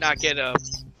they might not get a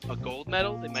gold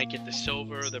medal. They might get the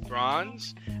silver or the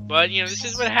bronze. But this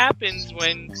is what happens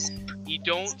when you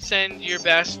don't send your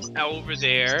best over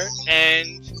there,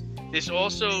 and this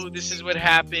is what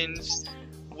happens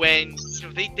when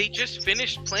they just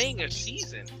finished playing a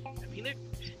season. I mean,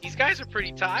 these guys are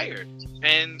pretty tired,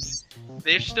 and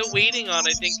they're still waiting on,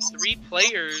 I think, 3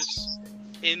 players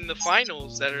in the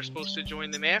finals that are supposed to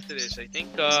join them after this. I think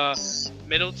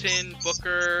Middleton,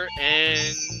 Booker,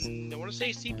 and I want to say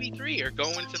CP3 are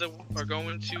going to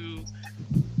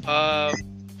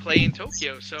play in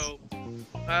Tokyo. So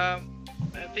I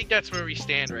think that's where we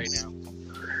stand right now.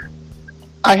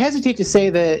 I hesitate to say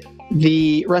that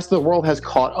the rest of the world has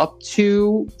caught up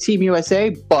to Team USA,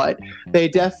 but they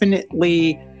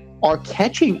definitely are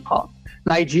catching up.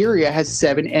 Nigeria has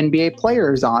 7 NBA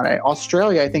players on it.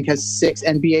 Australia, I think, has 6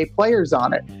 NBA players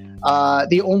on it.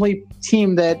 The only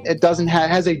team that it doesn't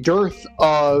has a dearth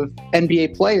of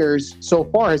NBA players so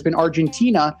far has been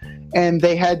Argentina, and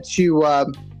they had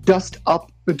to dust out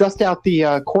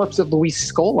the corpse of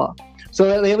Luis Scola.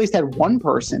 So they at least had one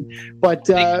person. But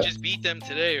they could just beat them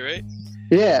today, right?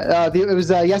 Yeah, it was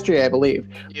yesterday, I believe.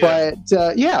 Yeah.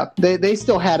 But they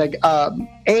still had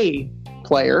a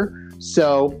player.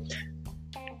 So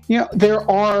there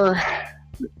are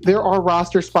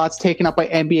roster spots taken up by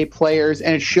NBA players,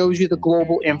 and it shows you the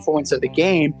global influence of the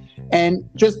game. And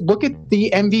just look at the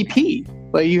MVP.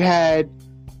 Like, you had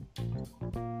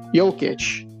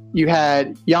Jokic, you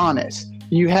had Giannis,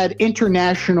 you had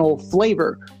international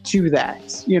flavor to that.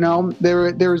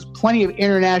 There's plenty of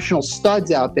international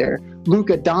studs out there.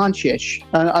 Luka Doncic,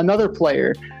 another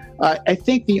player. I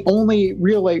think the only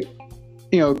real,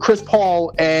 Chris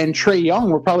Paul and Trae Young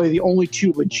were probably the only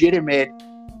 2 legitimate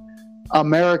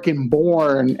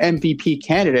American-born MVP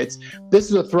candidates. This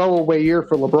is a throwaway year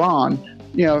for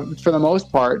LeBron, for the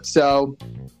most part. So,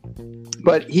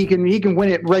 but he can win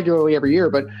it regularly every year.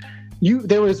 But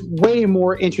there was way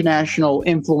more international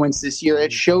influence this year.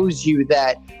 It shows you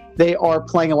that they are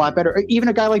playing a lot better. Even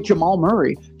a guy like Jamal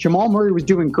Murray. Jamal Murray was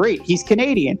doing great. He's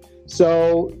Canadian,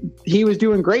 so he was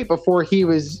doing great before he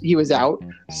was out.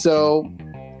 So,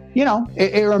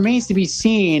 it remains to be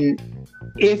seen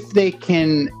if they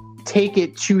can take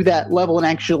it to that level and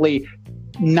actually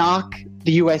knock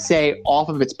the USA off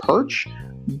of its perch.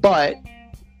 But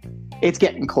it's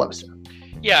getting closer.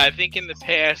 Yeah, I think in the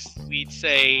past we'd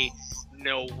say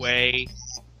no way,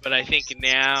 but I think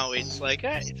now it's like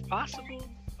it's possible.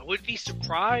 I wouldn't be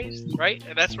surprised, right?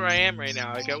 And that's where I am right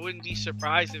now. Like, I wouldn't be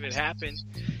surprised if it happened.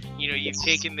 You've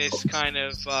taken this kind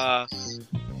of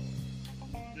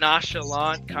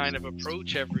nonchalant kind of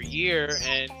approach every year,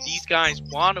 and these guys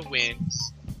want to win.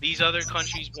 These other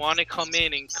countries want to come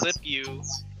in and clip you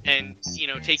and,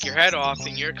 take your head off,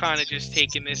 and you're kind of just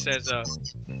taking this as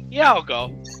I'll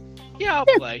go. Yeah, I'll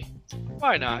play.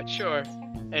 Why not? Sure.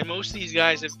 And most of these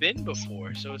guys have been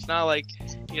before, so it's not like,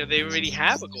 they already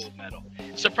have a gold medal.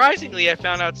 Surprisingly, I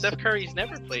found out Steph Curry's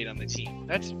never played on the team.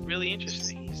 That's really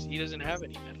interesting. He doesn't have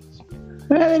any medals.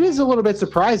 It is a little bit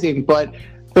surprising, but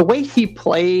the way he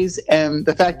plays and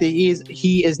the fact that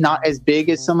he is not as big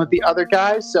as some of the other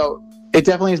guys, so it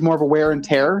definitely is more of a wear and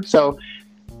tear. So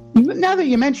now that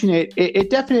you mention it, it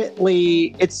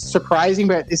definitely, it's surprising,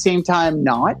 but at the same time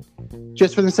not.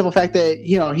 Just for the simple fact that,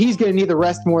 he's going to need the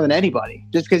rest more than anybody,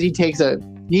 just because he takes a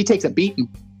beating.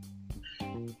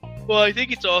 Well, I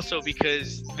think it's also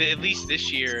because, at least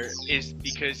this year, is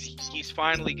because he's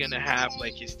finally going to have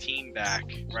his team back,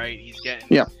 right? He's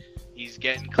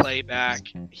getting Clay back.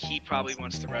 He probably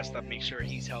wants to rest up, make sure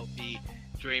he's healthy.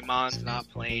 Draymond's not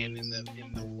playing in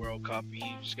the World Cup.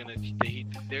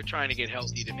 They're trying to get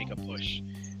healthy to make a push.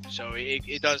 So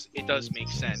it does make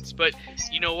sense. But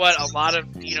you know what? A lot of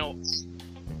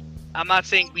I'm not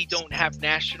saying we don't have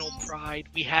national pride.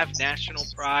 We have national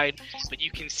pride, but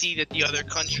you can see that the other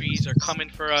countries are coming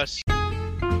for us.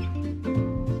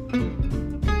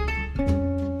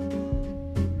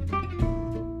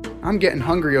 I'm getting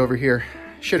hungry over here.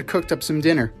 Should have cooked up some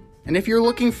dinner. And if you're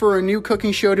looking for a new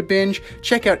cooking show to binge,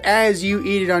 check out As You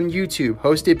Eat It on YouTube,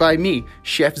 hosted by me,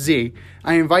 Chef Z.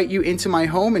 I invite you into my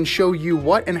home and show you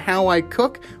what and how I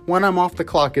cook when I'm off the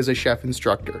clock as a chef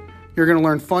instructor. You're going to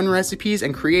learn fun recipes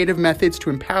and creative methods to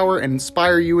empower and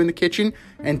inspire you in the kitchen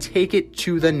and take it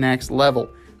to the next level.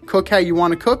 Cook how you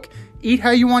want to cook, eat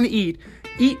how you want to eat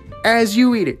as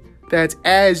you eat it. That's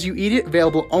As You Eat It,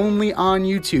 available only on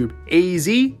YouTube. AZ,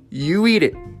 you eat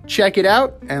it. Check it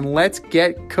out and let's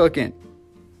get cooking.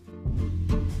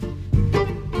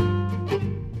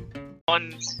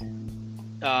 One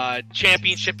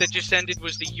championship that just ended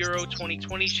was the Euro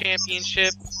 2020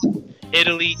 championship.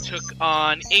 Italy took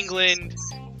on England,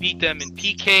 beat them in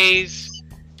PKs,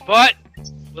 but a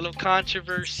little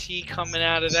controversy coming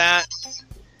out of that.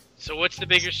 So what's the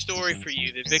bigger story for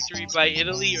you, the victory by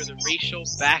Italy or the racial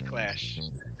backlash?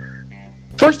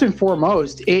 First and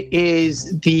foremost, it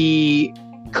is the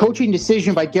coaching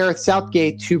decision by Gareth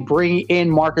Southgate to bring in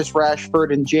Marcus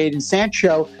Rashford and Jadon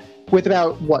Sancho with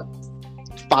about,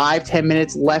 5-10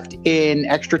 minutes left in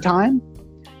extra time.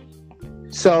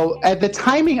 So the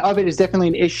timing of it is definitely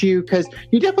an issue because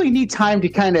you definitely need time to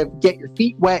kind of get your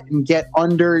feet wet and get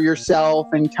under yourself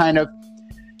and kind of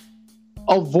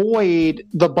avoid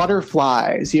the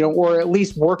butterflies, or at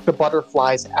least work the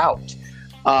butterflies out.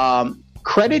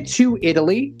 Credit to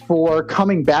Italy for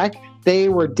coming back. They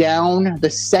were down the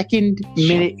second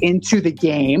minute into the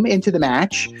game, into the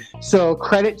match. So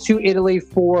credit to Italy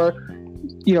for,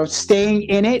 staying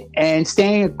in it and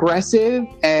staying aggressive,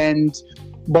 and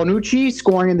Bonucci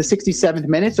scoring in the 67th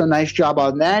minute. So nice job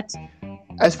on that.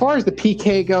 As far as the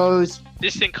PK goes,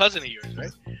 distant cousin of yours,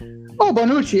 right? Oh,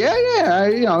 Bonucci, yeah.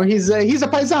 He's a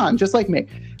paisan, just like me.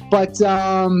 But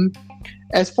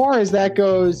as far as that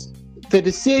goes, the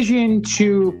decision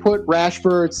to put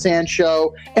Rashford,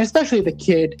 Sancho, and especially the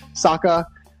kid, Saka,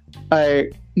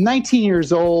 19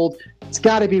 years old, it's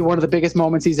got to be one of the biggest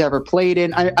moments he's ever played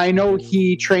in. I know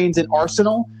he trains in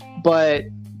Arsenal, but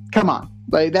come on.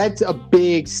 That's a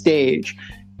big stage.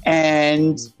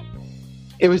 And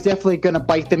it was definitely going to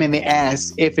bite them in the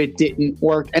ass if it didn't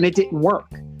work, and it didn't work.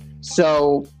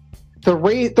 So the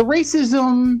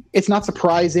racism, it's not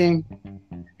surprising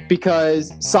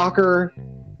because soccer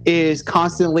is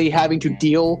constantly having to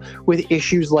deal with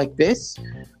issues like this.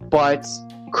 But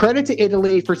credit to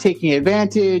Italy for taking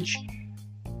advantage.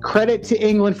 Credit to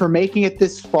England for making it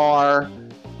this far.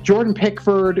 Jordan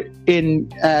Pickford he's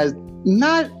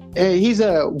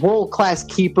a world-class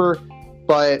keeper,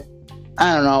 but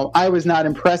I don't know. I was not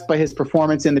impressed by his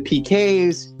performance in the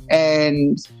PKs,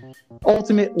 and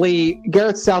ultimately,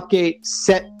 Gareth Southgate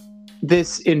set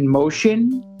this in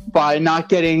motion by not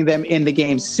getting them in the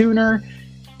game sooner.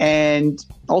 And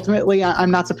ultimately, I'm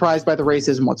not surprised by the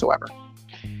racism whatsoever.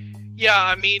 Yeah,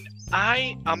 I mean,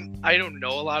 I don't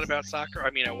know a lot about soccer. I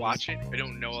mean, I watch it. I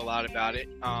don't know a lot about it.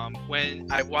 When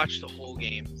I watched the whole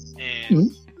game,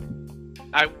 and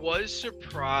I was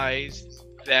surprised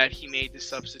that he made the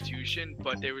substitution,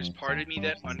 but there was part of me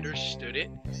that understood it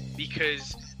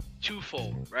because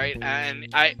twofold, right? And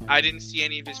I didn't see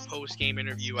any of his post-game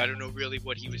interview. I don't know really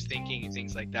what he was thinking and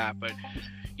things like that. But,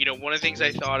 one of the things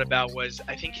I thought about was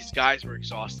I think his guys were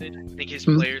exhausted. I think his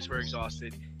players were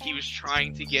exhausted. He was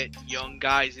trying to get young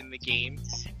guys in the game,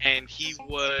 and he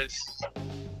was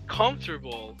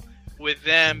comfortable with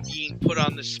them being put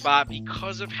on the spot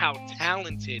because of how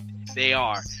talented they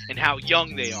are and how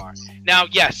young they are. Now,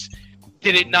 yes,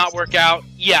 did it not work out?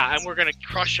 Yeah, and we're going to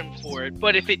crush them for it.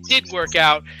 But if it did work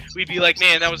out, we'd be like,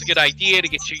 man, that was a good idea to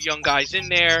get your young guys in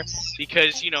there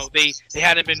because, they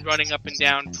hadn't been running up and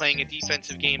down playing a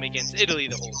defensive game against Italy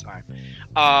the whole time.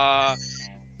 I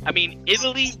mean,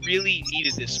 Italy really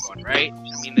needed this one, right?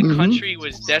 I mean, the country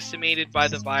was decimated by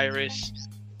the virus.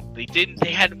 They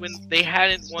hadn't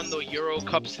won the Euro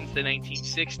Cup since the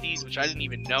 1960s, which I didn't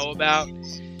even know about.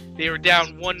 They were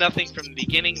down 1-0 from the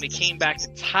beginning. They came back to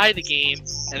tie the game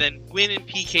and then win in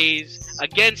PKs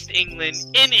against England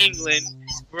in England.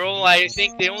 I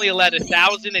think they only allowed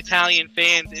 1,000 Italian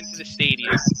fans into the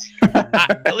stadium.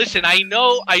 Listen, I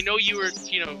know you were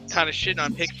kind of shitting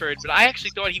on Pickford, but I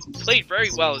actually thought he played very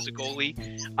well as a goalie.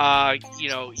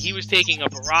 He was taking a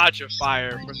barrage of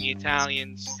fire from the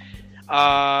Italians.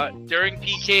 During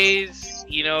PKs,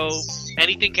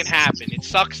 anything can happen. It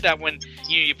sucks that when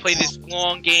you play this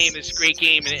long game, this great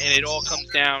game, and it all comes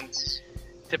down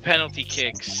to penalty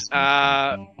kicks.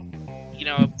 I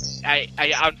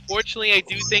unfortunately I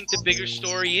do think the bigger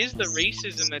story is the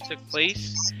racism that took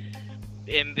place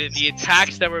and the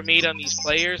attacks that were made on these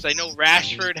players. I know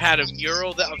Rashford had a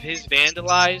mural of his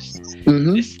vandalized.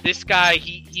 Mm-hmm. This guy,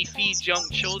 he feeds young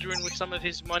children with some of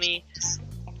his money.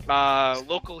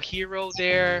 Local hero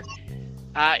there.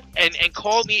 And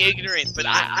called me ignorant, but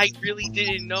I really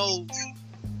didn't know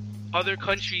other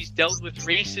countries dealt with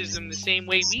racism the same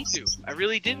way we do. I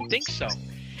really didn't think so.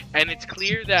 And it's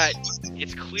clear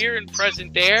and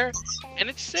present there, and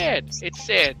it's sad. It's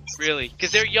sad, really,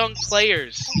 because they're young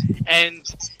players, and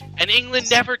England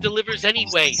never delivers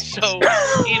anyway. So,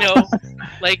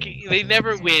 they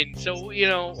never win. So,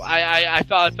 I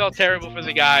felt terrible for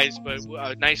the guys, but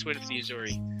a nice win for the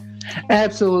Azzurri.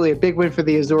 Absolutely, a big win for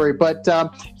the Azzurri. But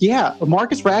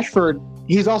Marcus Rashford,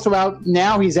 he's also out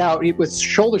now. He's out with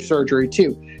shoulder surgery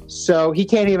too, so he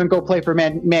can't even go play for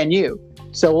Man U.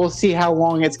 So we'll see how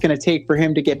long it's going to take for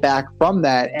him to get back from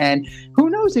that. And who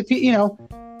knows if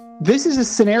this is a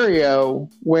scenario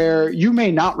where you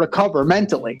may not recover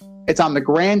mentally. It's on the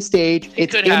grand stage.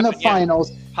 It's in the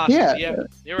finals. Possibly, yeah,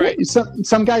 you're right.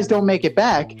 Some guys don't make it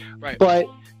back, right? But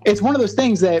it's one of those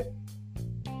things that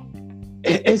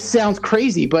it sounds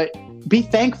crazy, but be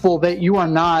thankful that you are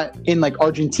not in like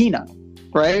Argentina,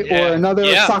 right? Yeah. Or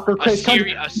another soccer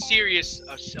country.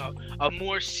 A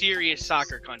more serious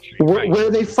soccer country.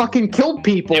 Where they fucking killed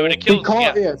people. They would have killed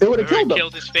him. They would have killed him.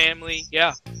 Killed his family.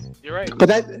 Yeah, you're right. But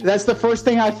that's the first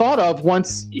thing I thought of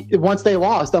once they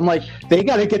lost. I'm like, they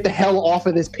got to get the hell off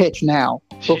of this pitch now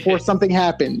before something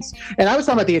happens. And I was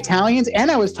talking about the Italians,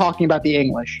 and I was talking about the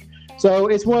English. So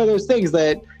it's one of those things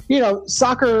that,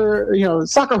 soccer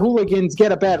hooligans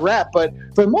get a bad rap, but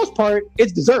for the most part,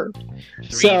 it's deserved.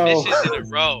 Three misses in a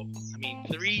row.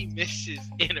 Three misses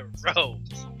in a row.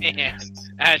 Man,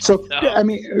 that's tough.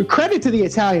 Credit to the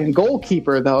Italian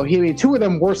goalkeeper, though. Two of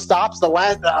them were stops.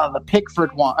 The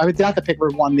Pickford one. Not the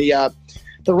Pickford one. The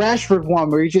Rashford one,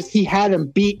 where he had him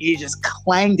beat. He just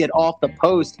clanged it off the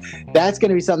post. That's going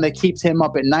to be something that keeps him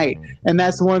up at night. And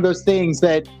that's one of those things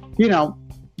that,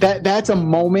 that's a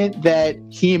moment that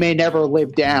he may never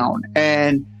live down.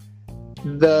 And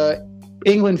the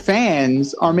England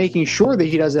fans are making sure that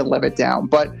he doesn't live it down.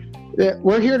 But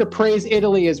we're here to praise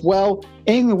Italy as well.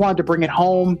 England wanted to bring it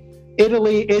home.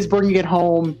 Italy is bringing it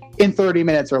home in 30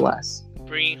 minutes or less.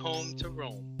 Bringing home to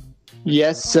Rome.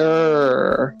 Yes,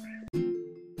 sir. You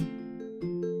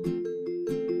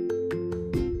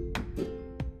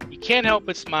can't help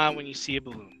but smile when you see a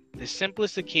balloon. The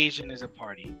simplest occasion is a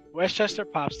party. Westchester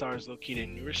Pop Stars, located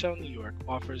in New Rochelle, New York,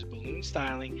 offers balloon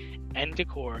styling and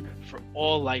decor for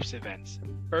all life's events.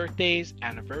 Birthdays,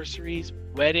 anniversaries,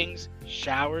 weddings,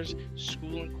 showers,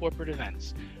 school and corporate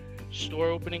events, store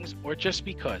openings, or just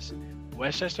because.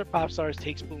 Westchester Pop Stars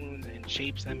takes balloons and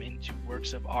shapes them into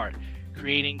works of art,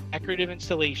 creating decorative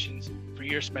installations for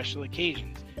your special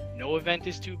occasions. No event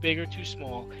is too big or too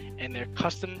small, and their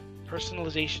custom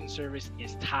personalization service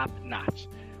is top-notch.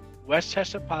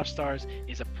 Westchester Pop Stars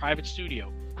is a private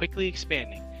studio, quickly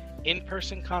expanding.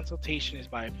 In-person consultation is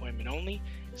by appointment only.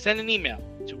 Send an email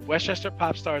to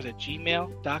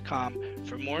westchesterpopstars@gmail.com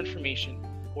for more information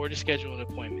or to schedule an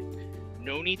appointment.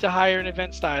 No need to hire an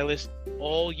event stylist.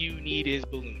 All you need is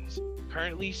balloons.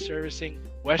 Currently servicing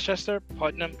Westchester,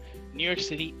 Putnam, New York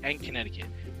City, and Connecticut.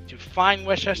 To find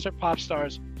Westchester Pop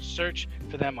Stars, search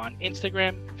for them on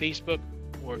Instagram, Facebook,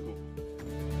 or Google.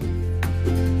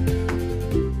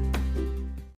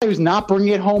 Who's not bringing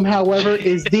it home, however,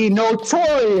 is the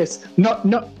notorious,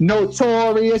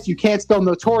 you can't spell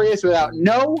notorious without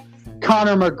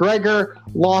Conor McGregor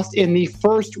lost in the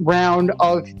first round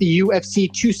of the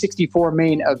UFC 264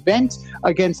 main event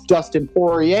against Dustin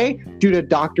Poirier due to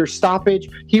doctor stoppage.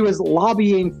 He was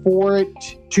lobbying for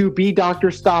it to be doctor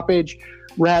stoppage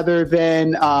rather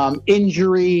than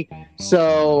injury.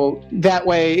 So that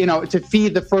way, to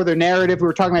feed the further narrative, we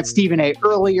were talking about Stephen A.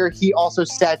 earlier. He also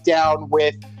sat down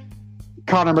with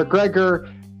Conor McGregor,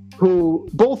 who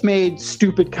both made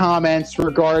stupid comments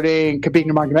regarding Khabib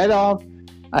Nurmagomedov,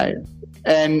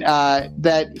 and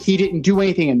that he didn't do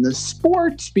anything in the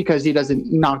sport because he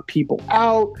doesn't knock people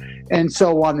out, and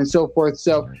so on and so forth.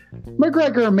 So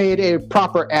McGregor made a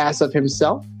proper ass of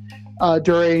himself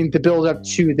during the build-up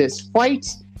to this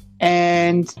fight,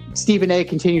 and Stephen A.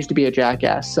 continues to be a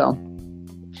jackass. So,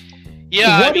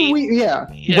 where do we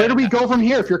go from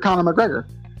here if you're Conor McGregor?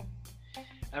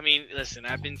 Listen,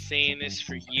 I've been saying this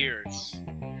for years.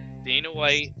 Dana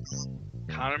White,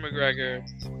 Conor McGregor,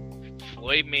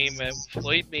 Floyd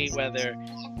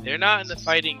Mayweather, they're not in the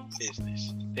fighting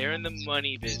business. They're in the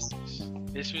money business.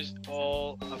 This was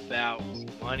all about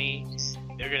money.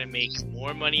 They're going to make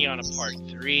more money on a part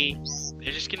 3.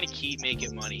 They're just going to keep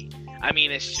making money. I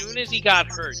mean, as soon as he got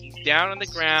hurt, he's down on the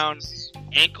ground,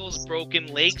 ankles broken,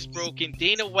 legs broken.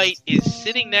 Dana White is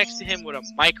sitting next to him with a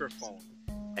microphone,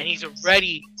 and he's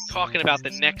already talking about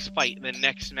the next fight, the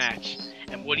next match,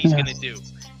 and what he's going to do.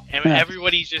 And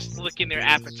everybody's just licking their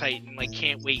appetite and, like,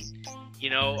 can't wait. You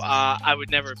know, I would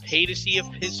never pay to see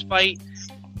his fight.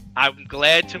 I'm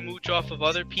glad to mooch off of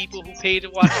other people who pay to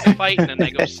watch the fight, and then I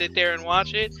go sit there and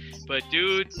watch it. But,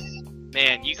 dude,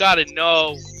 man, you got to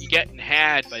know you're getting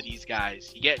had by these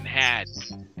guys. You're getting had.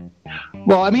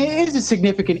 Well, I mean, it is a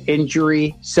significant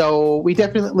injury, so we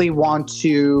definitely want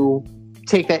to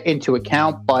take that into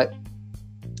account. But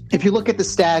if you look at the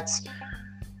stats,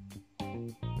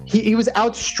 he was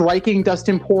outstriking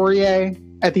Dustin Poirier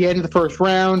at the end of the first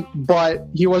round, but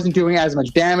he wasn't doing as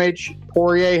much damage.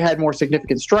 Poirier had more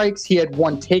significant strikes. He had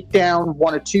 1 takedown,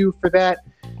 1 or 2 for that.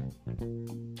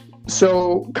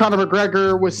 So Conor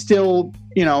McGregor was still,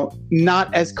 you know,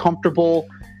 not as comfortable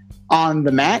on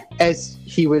the mat as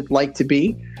he would like to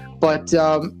be. But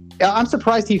I'm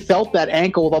surprised he felt that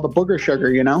ankle with all the booger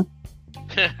sugar, you know?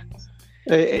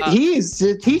 He's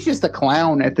just a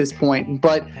clown at this point.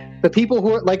 But the people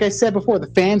who are, like I said before,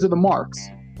 the fans of the marks,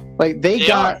 like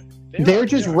they're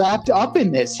just wrapped up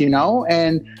in this, you know.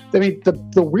 And I mean,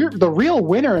 the real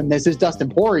winner in this is Dustin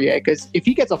Poirier, because if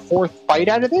he gets a 4th fight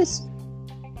out of this,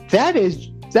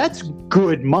 that's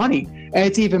good money, and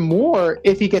it's even more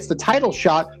if he gets the title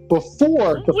shot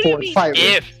before the 4th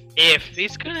fight. If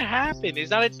it's gonna happen,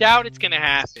 there's not a doubt it's gonna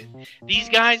happen. These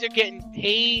guys are getting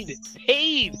paid.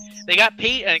 They got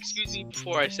paid. And excuse me,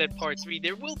 before I said part 3,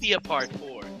 there will be a part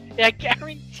 4. I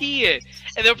guarantee it.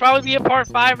 And there'll probably be a part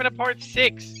 5 and a part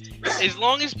 6. As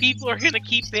long as people are gonna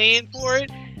keep paying for it,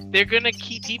 they're gonna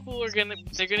keep keep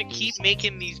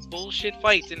making these bullshit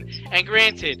fights. And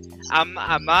granted, I'm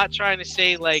not trying to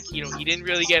say, like, you know, he didn't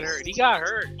really get hurt. He got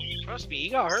hurt. Trust me, he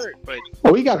got hurt. But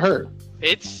he got hurt.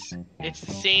 It's the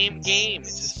same game.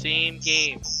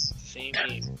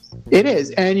 It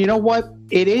is. And you know what?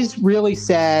 It is really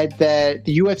sad that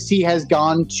the UFC has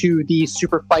gone to these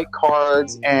super fight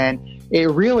cards, and it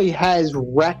really has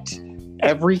wrecked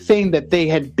everything that they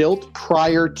had built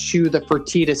prior to the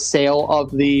Fertitta sale of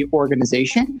the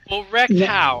organization. Well, wrecked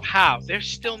how? They're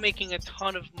still making a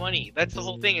ton of money. That's the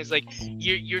whole thing. Is like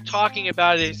you're talking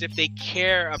about it as if they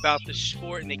care about the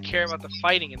sport and they care about the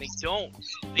fighting, and they don't.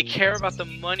 They care about the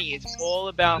money. It's all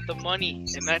about the money,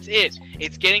 and that's it.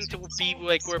 It's getting to be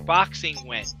like where boxing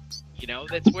went. You know,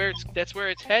 that's where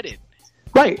it's headed.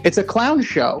 Right. It's a clown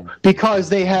show, because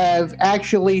they have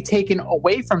actually taken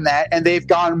away from that, and they've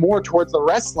gone more towards the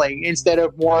wrestling instead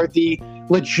of more the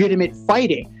legitimate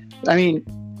fighting. I mean,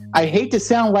 I hate to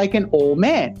sound like an old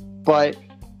man, but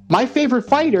my favorite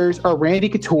fighters are Randy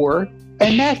Couture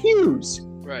and Matt Hughes.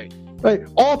 Right. Like,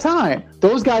 all time.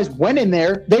 Those guys went in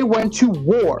there. They went to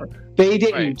war. They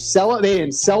didn't sell it. They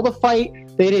didn't sell the fight.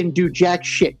 They didn't do jack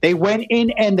shit. They went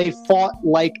in and they fought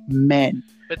like men.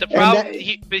 But the problem,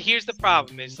 but here's the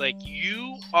problem: is like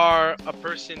you are a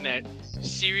person that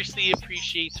seriously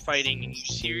appreciates fighting and you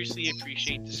seriously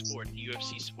appreciate the sport, the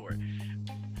UFC sport.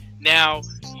 Now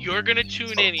you're gonna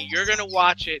tune in and you're gonna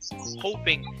watch it,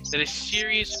 hoping that a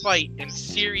serious fight and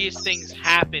serious things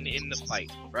happen in the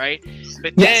fight, right?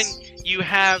 But then you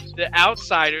have the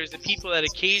outsiders, the people that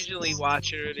occasionally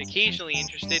watch it or are occasionally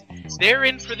interested. They're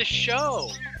in for the show.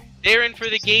 They're in for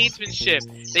the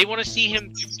gamesmanship. They want to see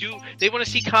him do. They want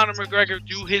to see Conor McGregor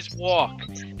do his walk.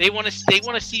 They want to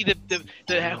see the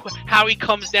how he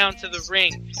comes down to the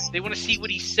ring. They want to see what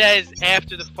he says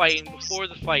after the fight and before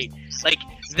the fight. Like,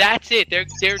 that's it.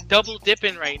 They're double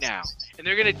dipping right now, and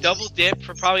they're gonna double dip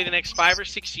for probably the next 5 or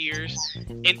 6 years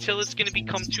until it's gonna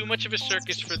become too much of a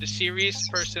circus for the serious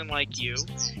person like you.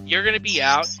 You're gonna be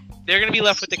out. They're going to be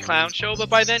left with the clown show, but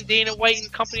by then Dana White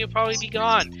and company will probably be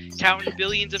gone, counting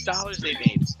billions of dollars they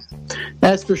made.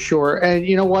 That's for sure. And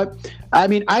you know what? I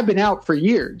mean, I've been out for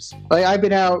years. Like, I've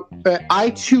been out.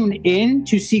 I tune in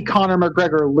to see Conor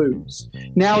McGregor lose.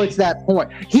 Now it's that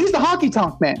point. He's the honky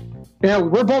tonk man. You know,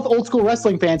 we're both old school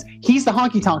wrestling fans. He's the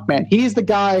honky tonk man. He's the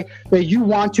guy that you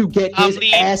want to get his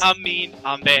ass.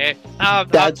 I'm there.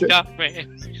 That's right.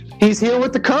 He's here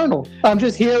with the Colonel. I'm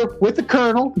just here with the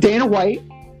Colonel, Dana White.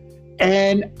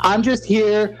 And I'm just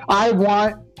here. I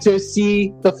want to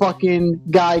see the fucking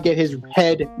guy get his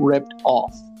head ripped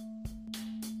off.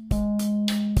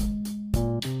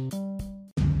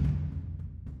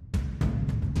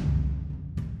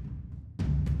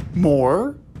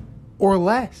 More or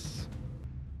less?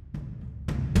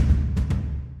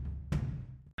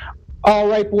 All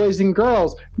right, boys and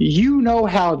girls, you know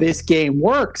how this game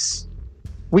works.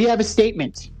 We have a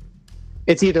statement.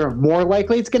 It's either more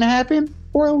likely it's going to happen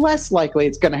or less likely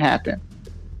it's going to happen.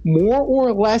 More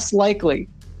or less likely,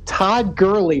 Todd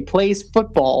Gurley plays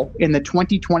football in the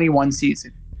 2021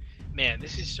 season. Man,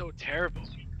 this is so terrible.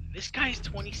 This guy's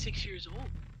 26 years old.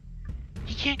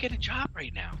 He can't get a job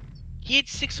right now. He had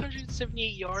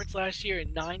 678 yards last year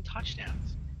and 9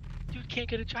 touchdowns. Dude can't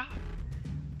get a job.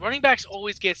 Running backs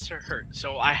always get hurt,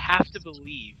 so I have to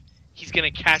believe he's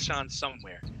going to catch on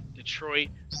somewhere. Detroit,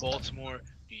 Baltimore,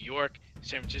 New York,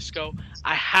 San Francisco.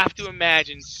 I have to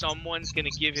imagine someone's going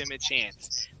to give him a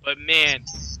chance. But man,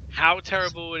 how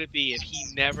terrible would it be if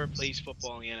he never plays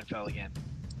football in the NFL again?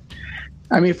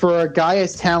 I mean, for a guy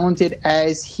as talented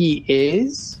as he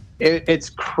is, it's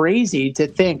crazy to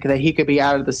think that he could be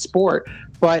out of the sport.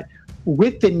 But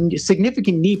with the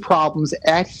significant knee problems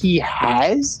that he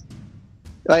has,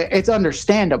 it's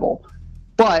understandable.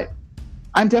 But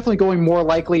I'm definitely going more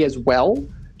likely as well,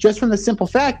 just from the simple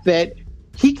fact that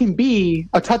he can be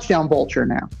a touchdown vulture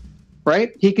now,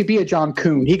 right? He could be a John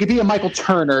Kuhn. He could be a Michael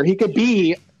Turner. He could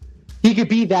be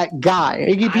that guy.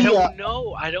 He could be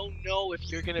I don't know if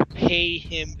you're going to pay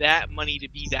him that money to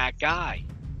be that guy.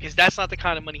 Because that's not the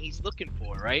kind of money he's looking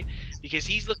for, right? Because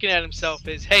he's looking at himself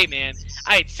as, hey, man,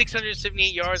 I had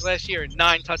 678 yards last year and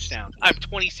 9 touchdowns. I'm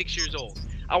 26 years old.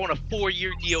 I want a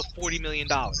 4-year deal, $40 million.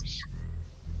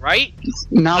 Right?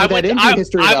 Now that injury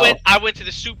history, I went to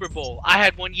the Super Bowl. I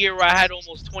had one year where I had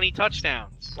almost 20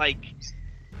 touchdowns. I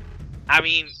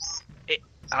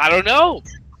don't know.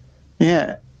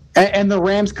 Yeah. And the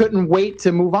Rams couldn't wait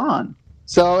to move on.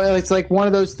 So it's like one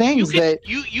of those things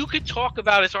you could talk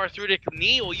about his arthritic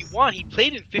knee all you want. He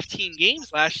played in 15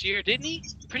 games last year, didn't he?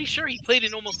 Pretty sure he played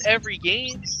in almost every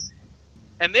game.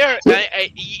 And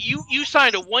you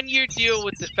signed a 1-year deal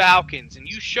with the Falcons, and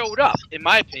you showed up, in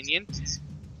my opinion,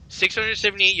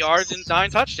 678 yards and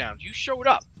 9 touchdowns. You showed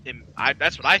up.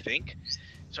 That's what I think.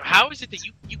 So how is it that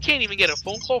you can't even get a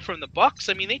phone call from the Bucs?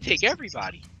 I mean, they take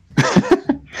everybody.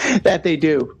 That they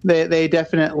do. They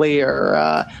definitely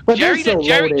are. But Jerry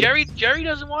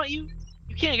doesn't want you.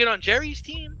 You can't get on Jerry's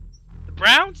team. The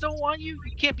Browns don't want you.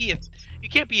 You can't be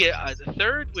a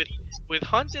third with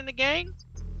Hunt in the gang.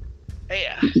 Hey,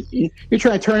 you're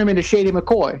trying to turn him into Shady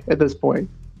McCoy at this point.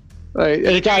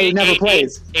 A guy who never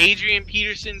plays. Adrian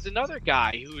Peterson's another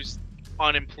guy who's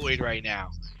unemployed right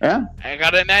now. Yeah. I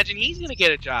gotta imagine he's gonna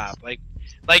get a job.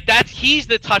 He's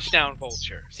the touchdown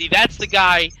vulture. See, that's the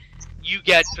guy you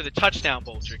get for the touchdown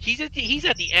vulture. He's at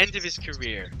the end of his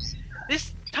career.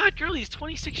 This Todd Gurley is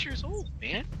 26 years old,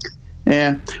 man.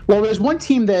 Yeah. Well, there's one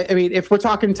team that, I mean, if we're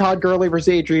talking Todd Gurley versus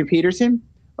Adrian Peterson,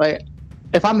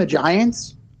 if I'm the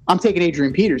Giants, I'm taking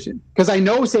Adrian Peterson because I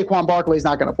know Saquon Barkley is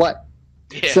not going to play.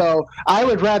 Yeah. So I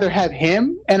would rather have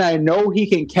him, and I know he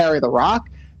can carry the rock,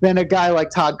 than a guy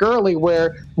like Todd Gurley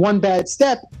where one bad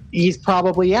step, he's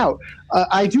probably out.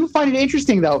 I do find it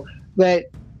interesting, though, that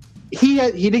he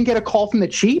didn't get a call from the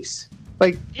Chiefs.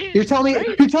 You're telling me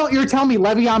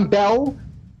Le'Veon Bell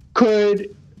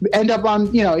could end up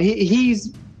on,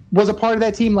 he's was a part of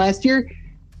that team last year,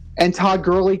 and Todd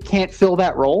Gurley can't fill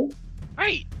that role,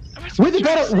 right? With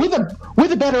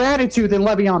a better attitude than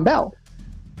Le'Veon Bell.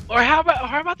 Or how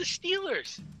about the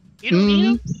Steelers? You don't need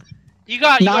them. You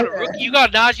got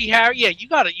Najee Harris. Yeah, you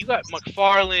got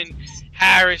McFarland,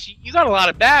 Harris. You got a lot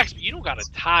of backs, but you don't got a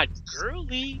Todd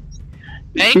Gurley.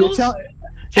 Bengals,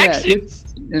 Texans.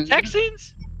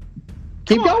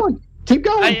 Keep going.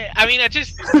 I mean,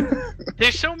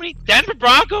 there's so many. Denver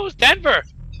Broncos,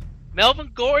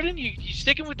 Melvin Gordon. You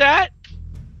sticking with that?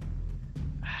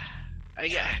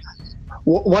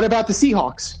 What about the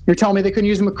Seahawks? You're telling me they couldn't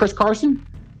use him with Chris Carson?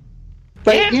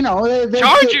 But,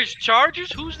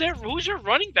 Chargers. Who's your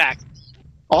running back?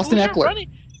 Austin Eckler.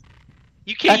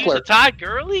 You can't use a Todd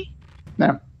Gurley?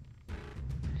 No.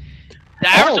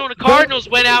 The Arizona Cardinals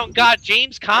went out and got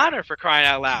James Conner, for crying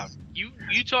out loud.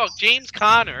 You talk James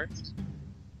Conner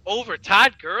over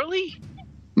Todd Gurley?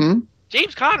 Mm-hmm.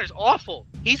 James Conner's awful.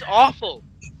 He's awful.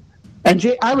 And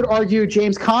I would argue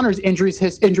James Conner's injury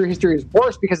history is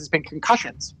worse because it's been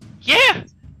concussions. Yeah.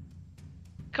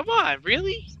 Come on,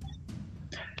 really?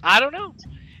 I don't know.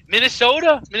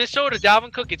 Minnesota,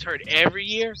 Dalvin Cook gets hurt every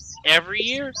year.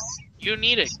 You don't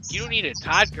need a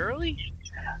Todd Gurley?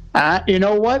 You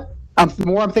know what? I'm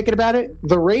thinking about it,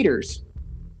 the Raiders.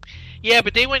 Yeah,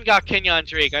 but they went and got Kenyon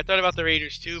Drake. I thought about the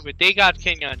Raiders too, but they got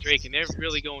Kenyon Drake, and they're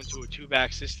really going to a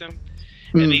 2-back system.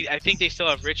 And I think they still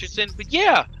have Richardson. But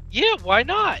yeah, why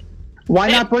not?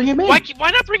 Why not bring him in? Why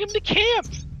not bring him to camp?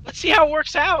 Let's see how it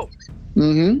works out.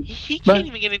 Mm-hmm. He can't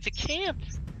even get into camp.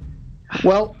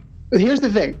 Well, here's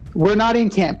the thing. We're not in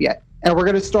camp yet. And we're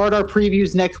going to start our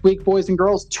previews next week, boys and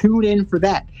girls. Tune in for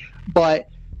that. But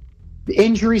the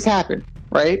injuries happen,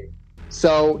 right?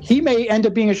 So he may end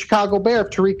up being a Chicago Bear if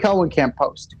Tariq Cohen can't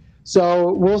post.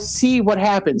 So we'll see what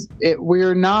happens.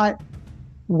 We're not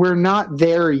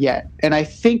there yet. And I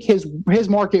think his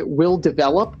market will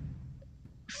develop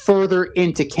further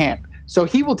into camp. So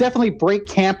he will definitely break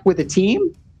camp with a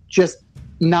team, just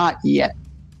not yet.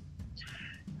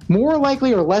 More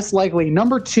likely or less likely,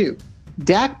 number 2,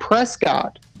 Dak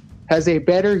Prescott has a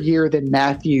better year than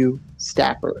Matthew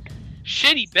Stafford.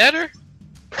 Shit, he better.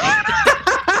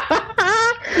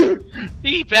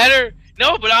 He better.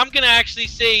 No, but I'm going to actually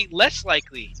say less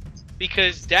likely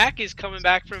because Dak is coming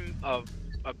back from a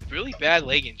really bad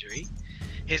leg injury.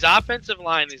 His offensive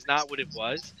line is not what it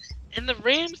was. And the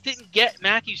Rams didn't get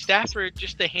Matthew Stafford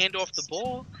just to hand off the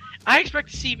ball. I expect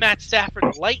to see Matt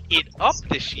Stafford light it up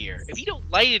this year. If he don't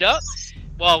light it up,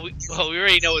 well, we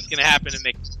already know what's going to happen to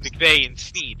McVay and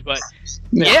Snead. But,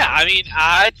 yeah, I mean,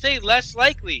 I'd say less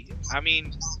likely. I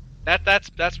mean,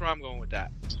 that's where I'm going with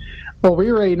that. Well,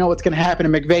 we already know what's going to happen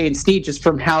to McVay and Snead just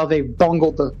from how they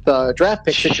bungled the draft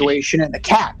pick situation and the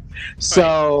cap.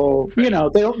 So, right. You know,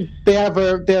 they have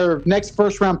their next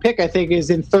first-round pick, I think, is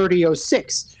in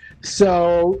 30-06.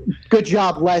 So, good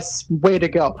job, Les. Way to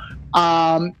go.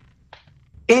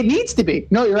 It needs to be.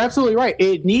 No, you're absolutely right.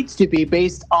 It needs to be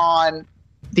based on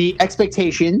the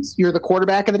expectations. You're the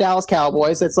quarterback of the Dallas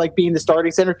Cowboys. That's like being the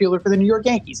starting center fielder for the New York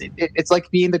Yankees. It's like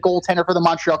being the goaltender for the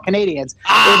Montreal Canadiens.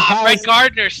 Brett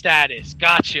Gardner status.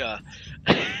 Gotcha.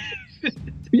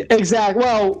 Exactly.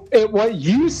 Well, what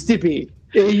used to be.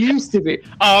 It used to be.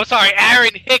 Oh, I'm sorry.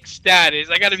 Aaron Hicks status.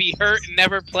 I got to be hurt and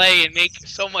never play and make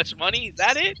so much money. Is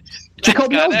that it?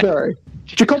 Jacoby Ellsbury.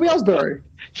 Jacoby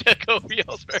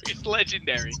Ellsbury is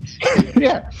legendary.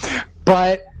 Yeah.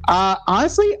 But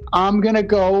honestly, I'm going to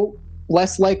go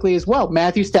less likely as well.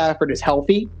 Matthew Stafford is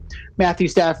healthy. Matthew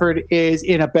Stafford is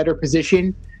in a better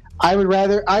position. I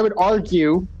would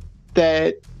argue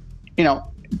that, you know,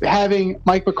 having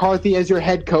Mike McCarthy as your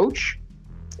head coach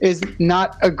is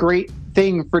not a great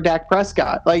thing for Dak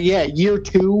Prescott. Like, yeah, year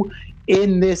 2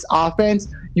 in this offense,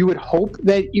 you would hope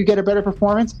that you get a better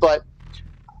performance, but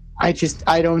I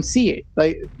don't see it.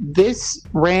 Like, this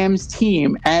Rams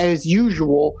team, as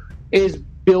usual, is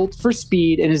built for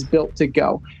speed and is built to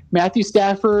go. Matthew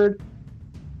Stafford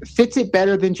fits it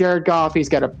better than Jared Goff. He's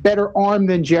got a better arm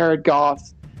than Jared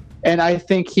Goff, and I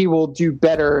think he will do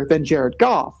better than Jared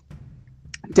Goff.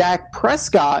 Dak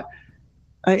Prescott,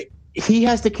 he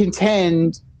has to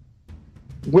contend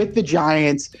with the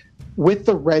Giants, with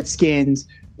the Redskins,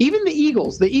 even the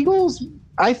Eagles. The Eagles,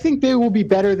 I think they will be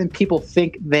better than people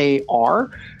think they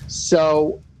are.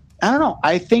 So, I don't know.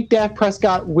 I think Dak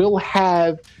Prescott will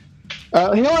have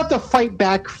he'll have to fight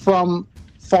back from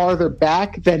farther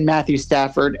back than Matthew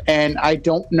Stafford, and I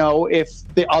don't know if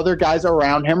the other guys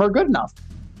around him are good enough.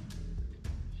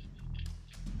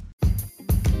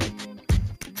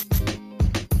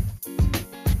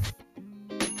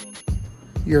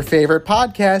 Your favorite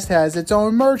podcast has its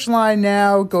own merch line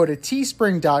now. Go to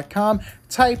teespring.com,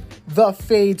 type The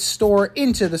Fade Store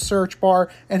into the search bar,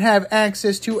 and have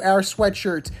access to our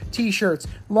sweatshirts, t-shirts,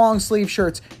 long sleeve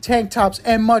shirts, tank tops,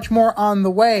 and much more on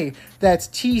the way. That's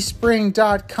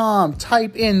teespring.com.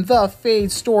 Type in The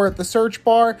Fade Store at the search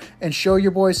bar and show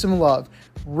your boys some love.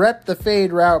 Rep the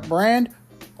Fade Route brand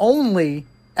only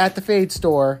at the Fade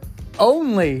Store,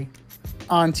 only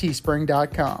on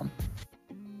teespring.com.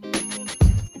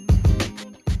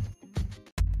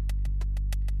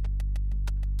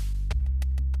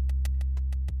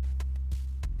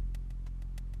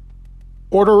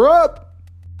 Order up!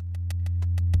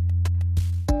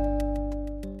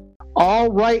 All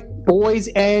right, boys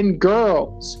and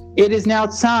girls, it is now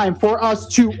time for us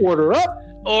to order up.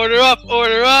 Order up,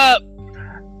 order up!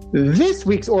 This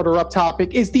week's order up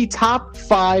topic is the top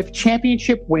 5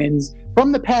 championship wins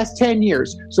from the past 10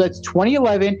 years. So that's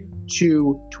 2011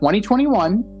 to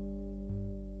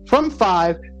 2021. From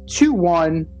 5 to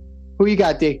 1. Who you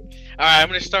got, D? All right, I'm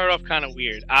going to start off kind of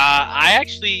weird. I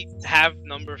actually have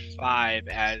number 5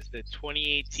 as the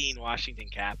 2018 Washington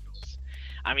Capitals.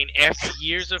 I mean, after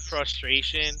years of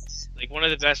frustration, like one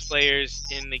of the best players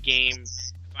in the game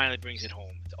finally brings it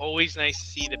home. It's always nice to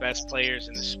see the best players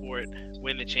in the sport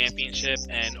win the championship,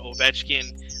 and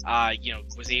Ovechkin,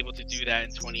 was able to do that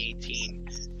in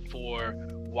 2018 for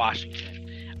Washington.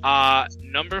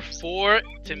 Number 4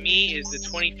 to me is the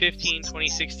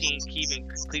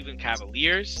 2015-2016 Cleveland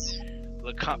Cavaliers.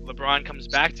 LeBron comes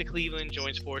back to Cleveland,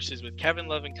 joins forces with Kevin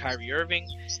Love and Kyrie Irving,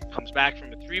 comes back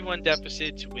from a 3-1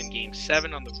 deficit to win Game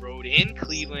 7 on the road in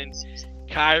Cleveland,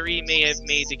 Kyrie may have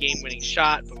made the game-winning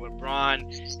shot, but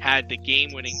LeBron had the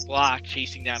game-winning block,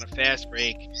 chasing down a fast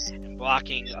break and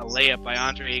blocking a layup by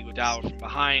Andre Iguodala from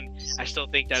behind. I still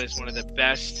think that is one of the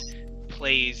best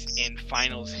plays in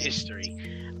finals history.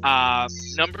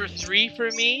 Number 3 for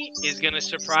me is going to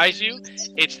surprise you.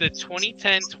 It's the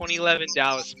 2010-2011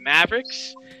 Dallas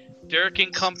Mavericks. Dirk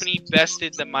and company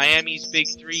bested the Miami's Big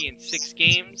Three in 6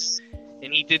 games,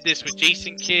 and he did this with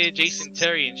Jason Kidd, Jason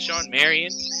Terry, and Shawn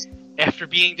Marion. After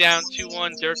being down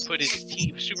 2-1, Dirk put his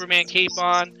Superman cape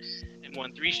on and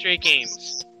won 3 straight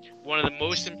games. One of the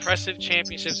most impressive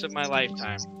championships of my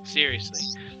lifetime. Seriously.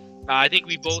 I think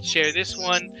we both share this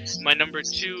one. My number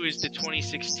 2 is the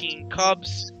 2016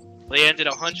 Cubs. They ended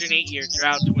a 108-year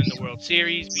drought to win the World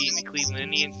Series, beating the Cleveland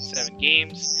Indians in 7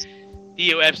 games.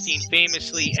 Theo Epstein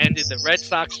famously ended the Red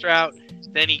Sox drought.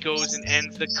 Then he goes and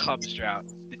ends the Cubs drought.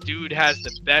 The dude has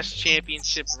the best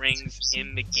championship rings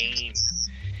in the game.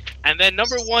 And then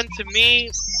number 1 to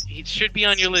me, he should be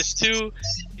on your list too,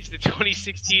 is the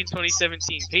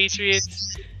 2016-2017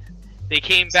 Patriots. They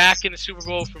came back in the Super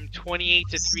Bowl from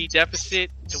 28-3 deficit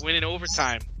to win in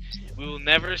overtime. We will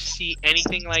never see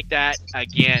anything like that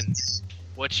again.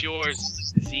 What's yours,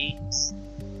 Z?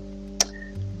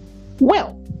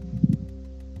 Well,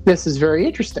 this is very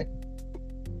interesting.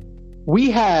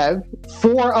 We have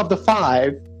 4 of the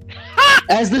 5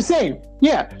 as the same.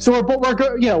 Yeah, so we're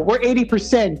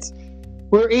 80%.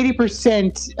 We're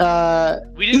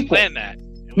 80%. We didn't equal. plan that.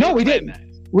 We didn't.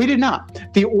 We did not.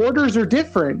 The orders are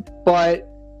different, but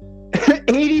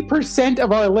 80%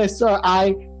 of our lists are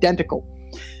identical.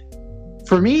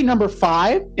 For me, number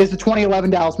 5 is the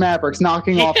 2011 Dallas Mavericks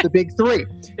knocking off the Big Three.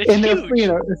 It's huge.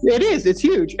 It is. It's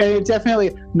huge, and it's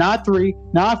definitely not 3,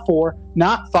 not 4,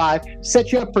 not 5.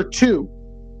 Set you up for 2.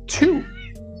 2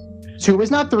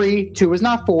 is not 3. 2 is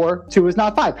not 4. 2 is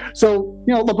not 5. So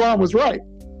LeBron was right.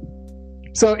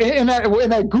 So in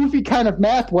that goofy kind of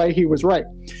math way, he was right.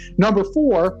 Number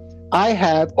 4, I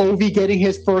have Ovi getting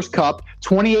his first cup.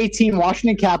 2018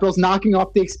 Washington Capitals knocking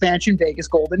off the expansion Vegas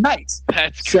Golden Knights.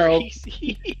 That's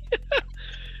crazy.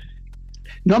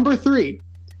 Number 3,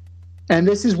 and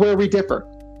this is where we differ.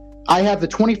 I have the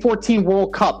 2014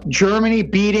 World Cup. Germany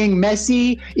beating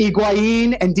Messi,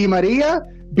 Higuain, and Di Maria,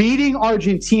 beating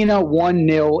Argentina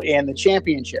 1-0 in the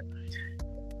championship.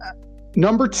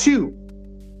 Number 2,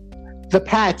 the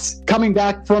Pats coming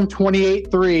back from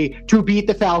 28-3 to beat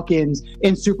the Falcons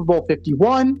in Super Bowl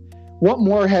 51. What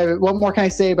more can I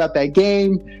say about that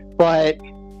game? But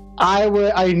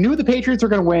I knew the Patriots were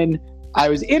going to win. I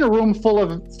was in a room full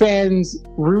of fans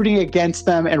rooting against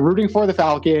them and rooting for the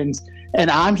Falcons,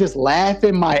 and I'm just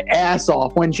laughing my ass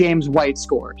off when James White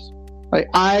scores. Like,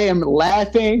 I am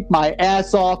laughing my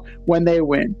ass off when they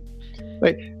win.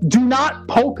 Like, do not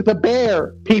poke the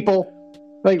bear, people.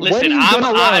 Like, listen,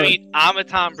 I'm a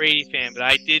Tom Brady fan, but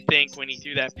I did think when he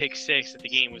threw that pick 6 that the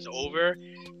game was over.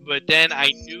 But then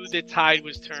I knew the tide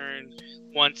was turned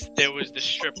once there was the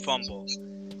strip fumble.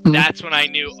 Mm-hmm. That's when I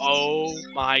knew, oh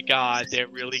my God, they're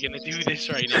really going to do this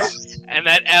right now. And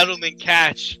that Edelman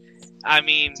catch, I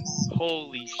mean,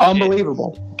 holy shit.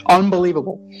 Unbelievable.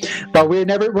 But we're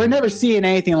never seeing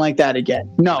anything like that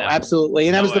again. No, absolutely.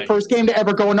 And that was the first game to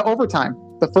ever go into overtime.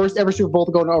 The first ever Super Bowl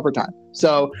to go into overtime.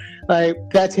 So,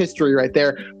 that's history right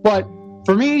there. But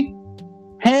for me,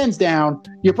 hands down,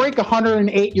 you break a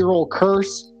 108-year-old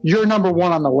curse, you're number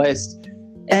 1 on the list.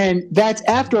 And that's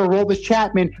after Aroldis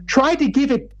Chapman tried to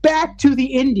give it back to the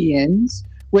Indians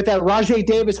with that Rajai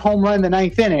Davis home run in the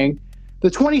 9th inning. The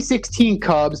 2016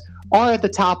 Cubs are at the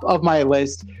top of my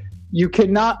list. You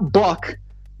cannot buck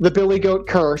the Billy Goat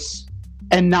curse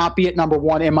and not be at number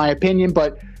 1, in my opinion.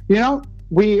 But,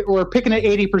 we're picking at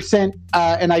 80%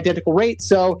 an identical rate,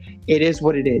 so it is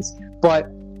what it is. But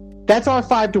that's our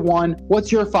 5-1.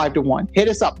 What's your 5-1? Hit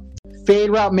us up.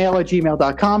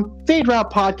 FadeRouteMail@gmail.com,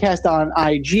 FadeRoutePodcast on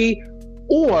IG,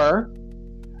 or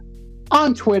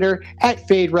on Twitter at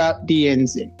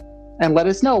FadeRouteDNZ. And let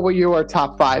us know what your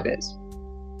top 5 is.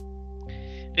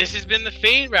 This has been the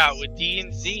Fade Route with D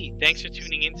and Z. Thanks for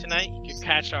tuning in tonight. You can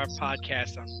catch our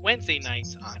podcast on Wednesday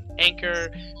nights on Anchor,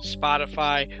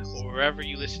 Spotify, or wherever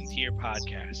you listen to your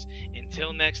podcasts.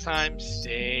 Until next time,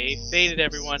 stay faded,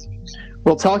 everyone.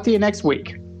 We'll talk to you next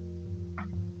week.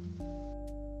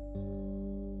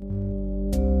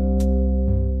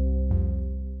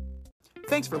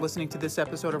 Thanks for listening to this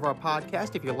episode of our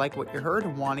podcast. If you like what you heard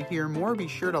and want to hear more, be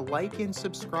sure to like and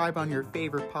subscribe on your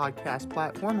favorite podcast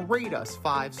platform. Rate us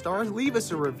 5 stars, leave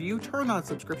us a review, turn on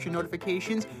subscription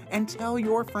notifications, and tell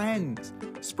your friends.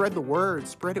 Spread the word,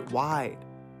 spread it wide.